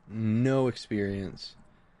no experience.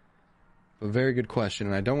 A very good question,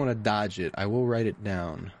 and I don't want to dodge it. I will write it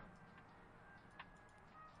down,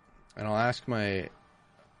 and I'll ask my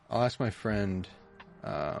friend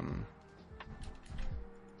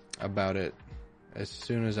about it as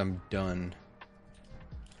soon as I'm done,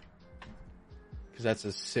 because that's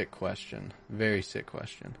a sick question, very sick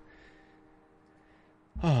question.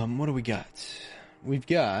 What do we got? We've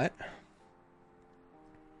got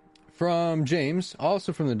from James,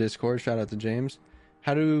 also from the Discord. Shout out to James.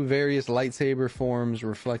 How do various lightsaber forms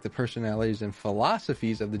reflect the personalities and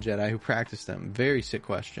philosophies of the Jedi who practice them? Very sick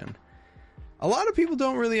question. A lot of people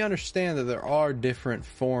don't really understand that there are different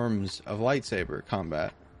forms of lightsaber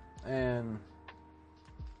combat. And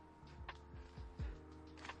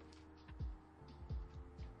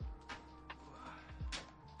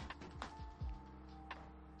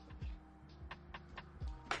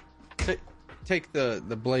take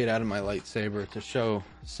the blade out of my lightsaber to show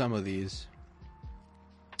some of these.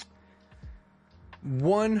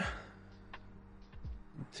 One,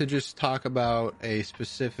 to just talk about a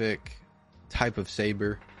specific type of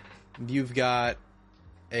saber. You've got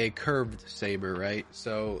a curved saber, right?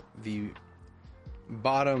 So the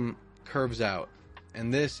bottom curves out,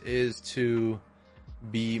 and this is to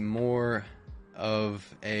be more of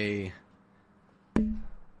a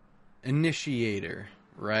initiator,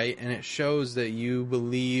 right? And it shows that you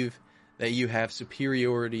believe that you have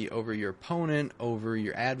superiority over your opponent, over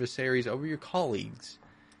your adversaries, over your colleagues.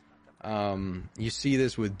 You see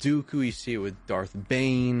this with Dooku, you see it with Darth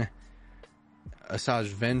Bane. Asajj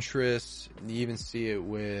Ventress. You even see it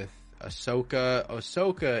with Ahsoka.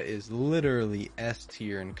 Ahsoka is literally S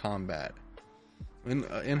tier in combat. In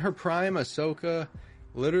her prime, Ahsoka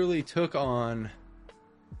literally took on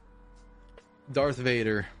Darth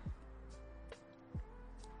Vader,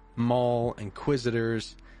 Maul,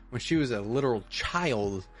 Inquisitors. When she was a literal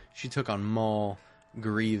child, she took on Maul,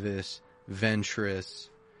 Grievous, Ventress.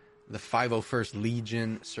 The 501st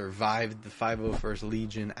Legion, survived the 501st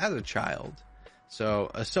Legion as a child.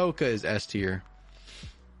 So Ahsoka is S tier.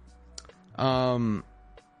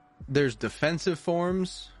 There's defensive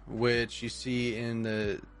forms, which you see in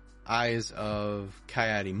the eyes of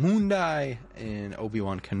Ki-Adi-Mundi and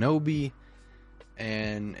Obi-Wan Kenobi.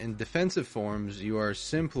 And in defensive forms, you are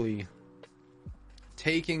simply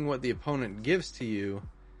taking what the opponent gives to you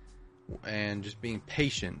and just being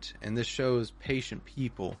patient. And this shows patient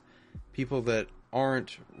people. People that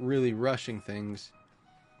aren't really rushing things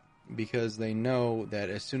because they know that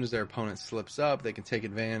as soon as their opponent slips up, they can take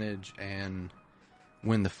advantage and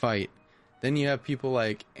win the fight. Then you have people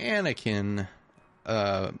like Anakin,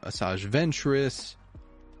 Asajj Ventress,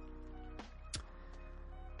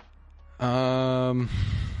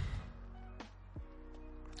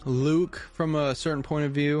 Luke from a certain point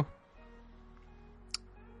of view,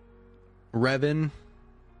 Revan,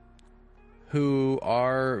 who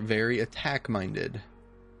are very attack minded.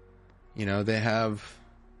 You know, they have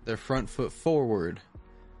their front foot forward.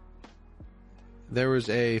 There was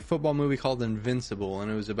a football movie called Invincible,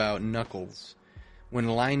 and it was about Knuckles. When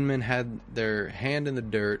linemen had their hand in the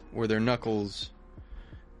dirt, were their knuckles,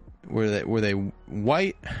 were they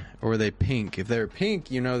white or were they pink? If they're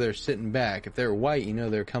pink, you know they're sitting back. If they're white, you know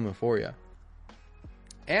they're coming for you.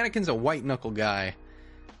 Anakin's a white knuckle guy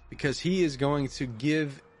because he is going to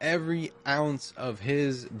give every ounce of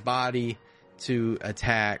his body to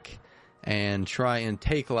attack and try and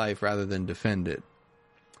take life rather than defend it.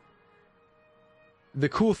 The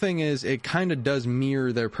cool thing is it kind of does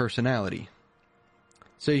mirror their personality.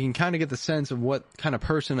 So you can kind of get the sense of what kind of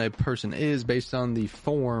person a person is based on the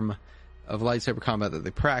form of lightsaber combat that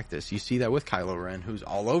they practice. You see that with Kylo Ren, who's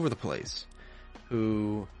all over the place,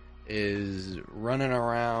 who is running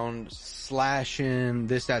around, slashing,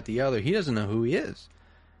 this, that, the other. He doesn't know who he is.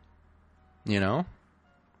 You know?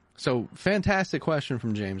 So, fantastic question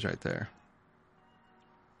from James right there.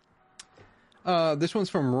 This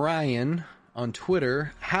one's from Ryan on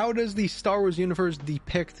Twitter. How does the Star Wars universe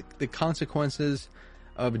depict the consequences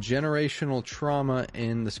of generational trauma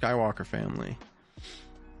in the Skywalker family?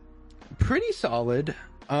 Pretty solid.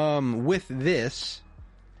 With this,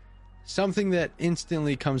 something that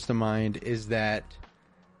instantly comes to mind is that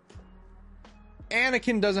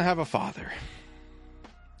Anakin doesn't have a father.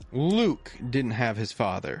 Luke didn't have his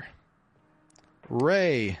father.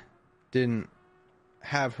 Rey didn't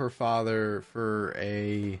have her father for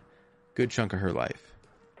a good chunk of her life.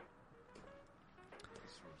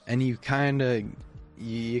 And you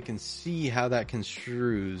can see how that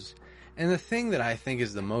construes. And the thing that I think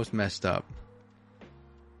is the most messed up,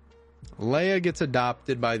 Leia gets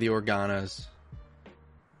adopted by the Organas.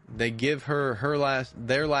 They give her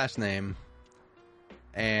their last name,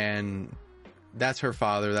 and that's her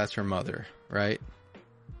father, that's her mother, right?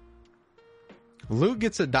 Luke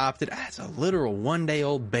gets adopted as a literal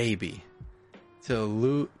one-day-old baby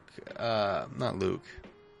to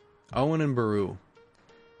Owen and Beru.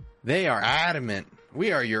 They are adamant.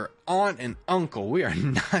 We are your aunt and uncle. We are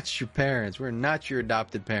not your parents. We're not your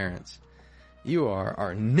adopted parents. You are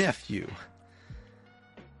our nephew.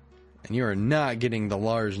 And you are not getting the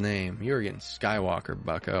Lars name. You are getting Skywalker,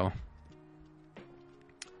 bucko.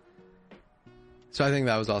 So I think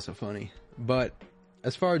that was also funny. But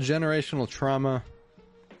as far as generational trauma,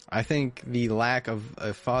 I think the lack of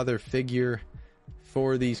a father figure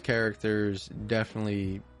for these characters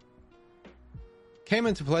definitely came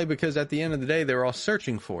into play, because at the end of the day, they were all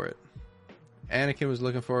searching for it. Anakin was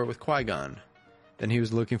looking for it with Qui-Gon. Then he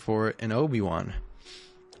was looking for it in Obi-Wan.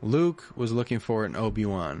 Luke was looking for it in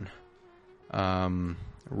Obi-Wan.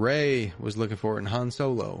 Rey was looking for it in Han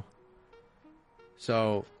Solo.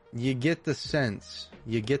 So you get the sense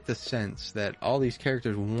that all these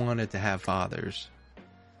characters wanted to have fathers.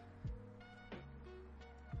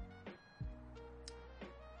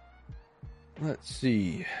 Let's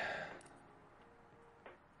see.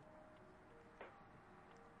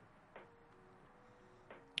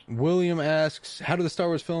 William asks, how do the Star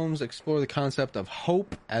Wars films explore the concept of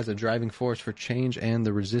hope as a driving force for change and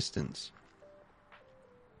the resistance?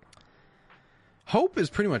 Hope is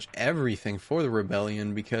pretty much everything for the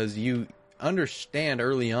rebellion, because you understand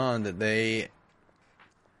early on that they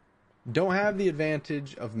don't have the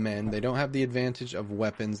advantage of men. They don't have the advantage of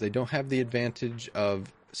weapons. They don't have the advantage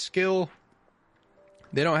of skill.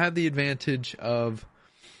 They don't have the advantage of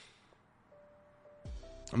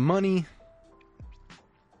money,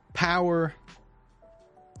 power,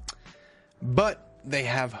 but they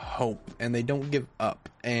have hope and they don't give up.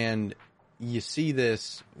 And you see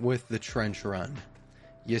this with the trench run.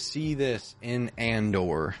 You see this in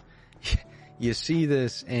Andor. You see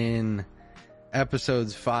this in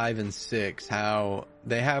episodes 5 and 6, how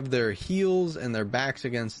they have their heels and their backs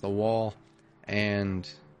against the wall, and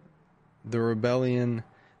the rebellion,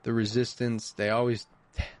 the resistance, they always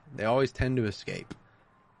tend to escape.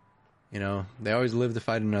 You know, they always live to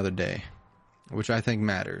fight another day, which I think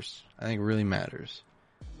matters. I think really matters.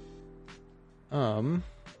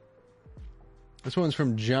 This one's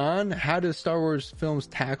from John. How do Star Wars films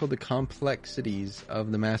tackle the complexities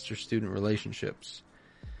of the master-student relationships?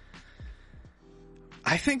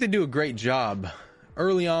 I think they do a great job.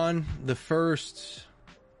 Early on, the first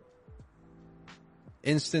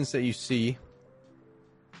instance that you see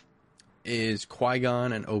is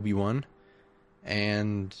Qui-Gon and Obi-Wan.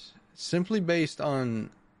 And simply based on,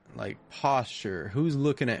 like, posture, who's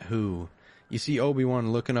looking at who, you see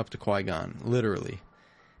Obi-Wan looking up to Qui-Gon, literally.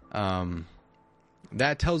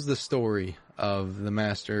 That tells the story of the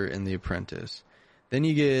master and the apprentice. Then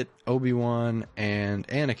you get Obi-Wan and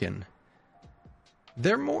Anakin.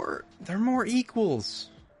 They're more equals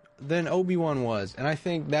than Obi-Wan was. And I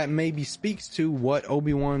think that maybe speaks to what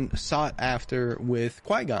Obi-Wan sought after with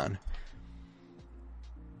Qui-Gon.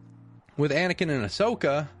 With Anakin and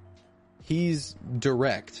Ahsoka, he's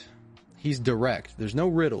direct. There's no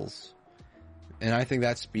riddles. And I think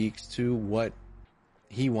that speaks to what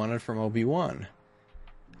he wanted from Obi-Wan.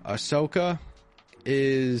 Ahsoka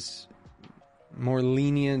is more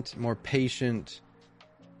lenient, more patient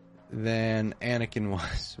than Anakin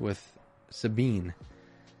was with Sabine.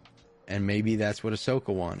 And maybe that's what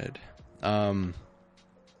Ahsoka wanted.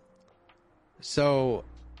 So,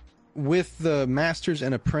 with the masters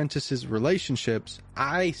and apprentices relationships,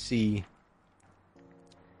 I see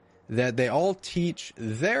that they all teach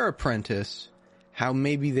their apprentice how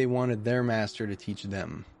maybe they wanted their master to teach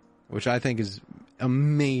them, which I think is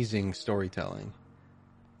amazing storytelling.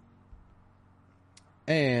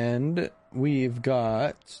 And we've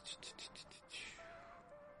got...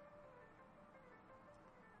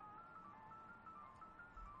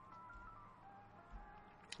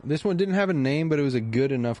 This one didn't have a name, but it was a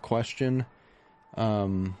good enough question.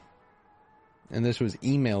 And this was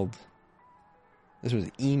emailed.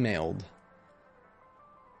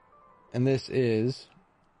 And this is...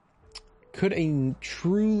 Could a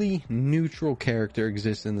truly neutral character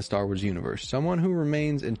exist in the Star Wars universe? Someone who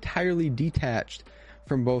remains entirely detached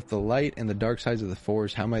from both the light and the dark sides of the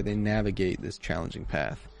Force. How might they navigate this challenging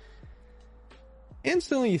path?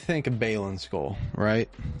 Instantly you think of Baylan Skoll, right?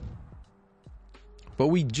 But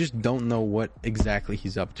we just don't know what exactly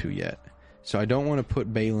he's up to yet. So I don't want to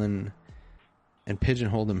put Baylan and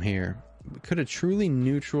pigeonhole him here. Could a truly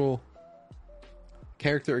neutral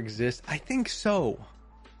character exist? I think so.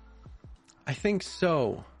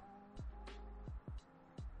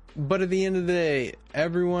 But at the end of the day,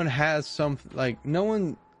 everyone has something, like, no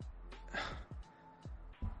one...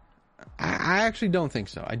 I actually don't think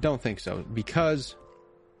so. I don't think so. Because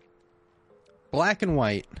black and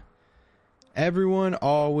white, everyone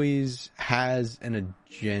always has an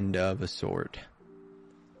agenda of a sort.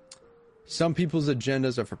 Some people's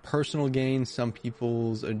agendas are for personal gain. Some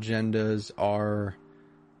people's agendas are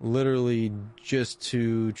literally just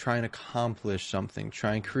to try and accomplish something,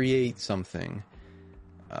 try and create something.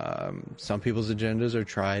 Some people's agendas are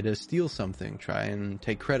try to steal something, try and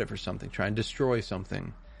take credit for something, try and destroy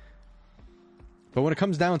something. But when it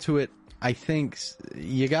comes down to it, I think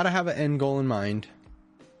you gotta have an end goal in mind.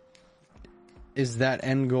 Is that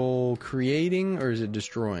end goal creating or is it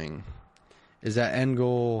destroying? Is that end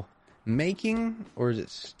goal making or is it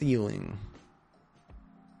stealing?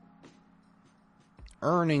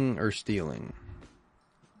 Earning or stealing?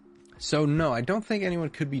 So no, I don't think anyone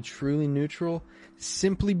could be truly neutral,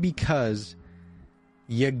 simply because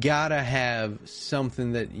you gotta have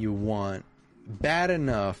something that you want bad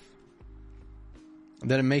enough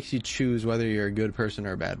that it makes you choose whether you're a good person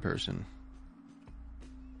or a bad person.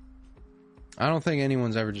 I don't think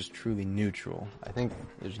anyone's ever just truly neutral. I think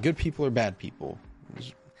there's good people or bad people.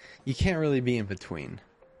 You can't really be in between.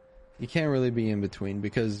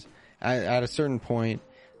 Because at a certain point,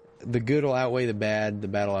 the good will outweigh the bad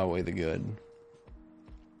will outweigh the good.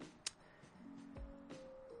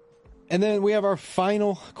 And then we have our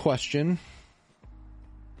final question.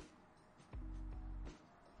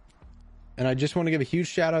 And I just want to give a huge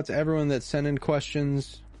shout out to everyone that sent in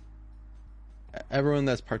questions, everyone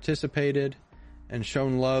that's participated and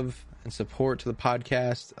shown love and support to the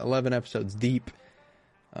podcast. 11 episodes deep.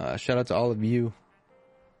 Shout out to all of you.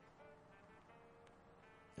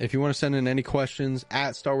 If you want to send in any questions,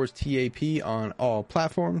 at Star Wars TAP on all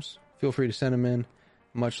platforms, feel free to send them in.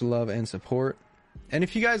 Much love and support. And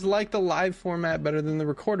if you guys like the live format better than the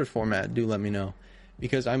recorded format, do let me know.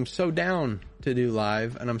 Because I'm so down to do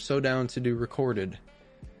live, and I'm so down to do recorded.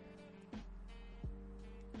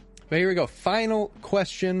 But here we go. Final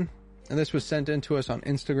question. And this was sent in to us on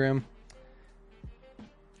Instagram.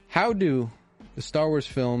 How do the Star Wars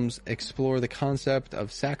films explore the concept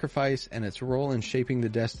of sacrifice and its role in shaping the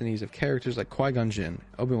destinies of characters like Qui-Gon Jinn,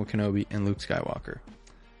 Obi-Wan Kenobi, and Luke Skywalker?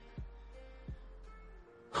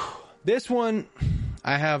 This one,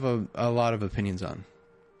 I have a lot of opinions on.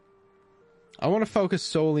 I want to focus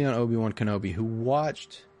solely on Obi-Wan Kenobi, who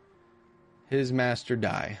watched his master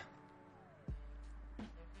die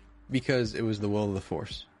because it was the will of the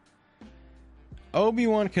Force.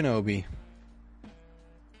 Obi-Wan Kenobi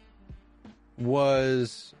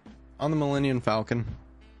was on the Millennium Falcon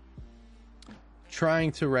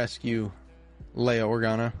trying to rescue Leia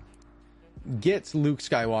Organa, gets Luke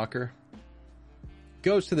Skywalker,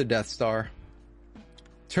 goes to the Death Star,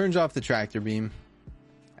 turns off the tractor beam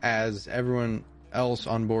as everyone else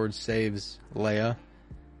on board saves Leia,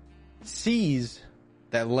 sees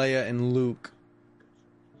that Leia and Luke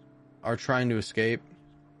are trying to escape,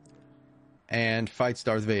 and fights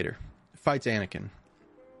Darth Vader, fights Anakin.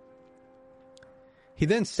 He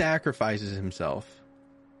then sacrifices himself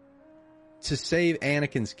to save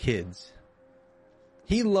Anakin's kids.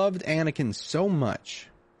 He loved Anakin so much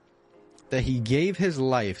that he gave his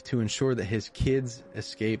life to ensure that his kids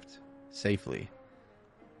escaped safely.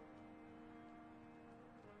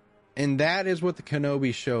 And that is what the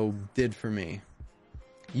Kenobi show did for me.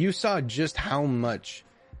 You saw just how much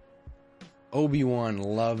Obi-Wan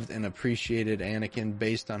loved and appreciated Anakin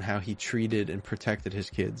based on how he treated and protected his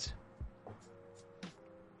kids.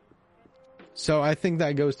 So I think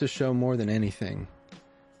that goes to show more than anything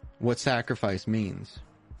what sacrifice means.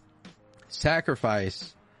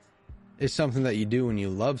 Sacrifice is something that you do when you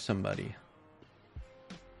love somebody.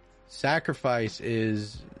 Sacrifice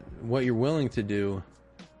is what you're willing to do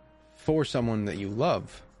for someone that you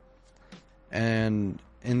love. And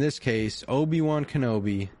in this case, Obi-Wan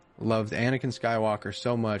Kenobi loved Anakin Skywalker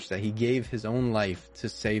so much that he gave his own life to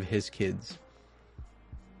save his kids.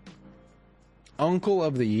 Uncle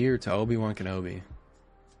of the Year to Obi-Wan Kenobi.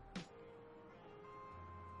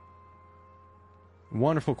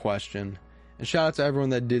 Wonderful question. And shout out to everyone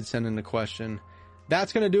that did send in the question.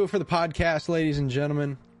 That's going to do it for the podcast, ladies and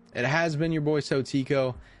gentlemen. It has been your boy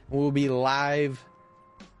Sotico. We'll be live.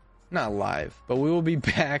 Not live, but we will be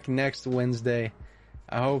back next Wednesday.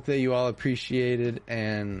 I hope that you all appreciated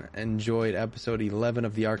and enjoyed episode 11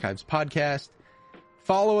 of the Archives podcast.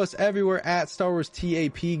 Follow us everywhere at Star Wars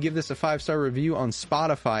TAP. Give this a 5-star review on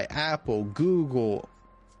Spotify, Apple, Google,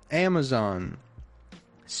 Amazon,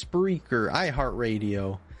 Spreaker,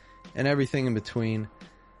 iHeartRadio, and everything in between.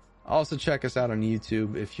 Also check us out on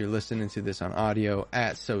YouTube if you're listening to this on audio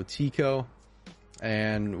at Sotico.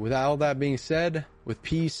 And with all that being said, with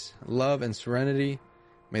peace, love, and serenity,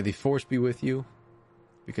 may the Force be with you,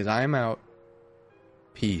 because I am out.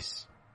 Peace.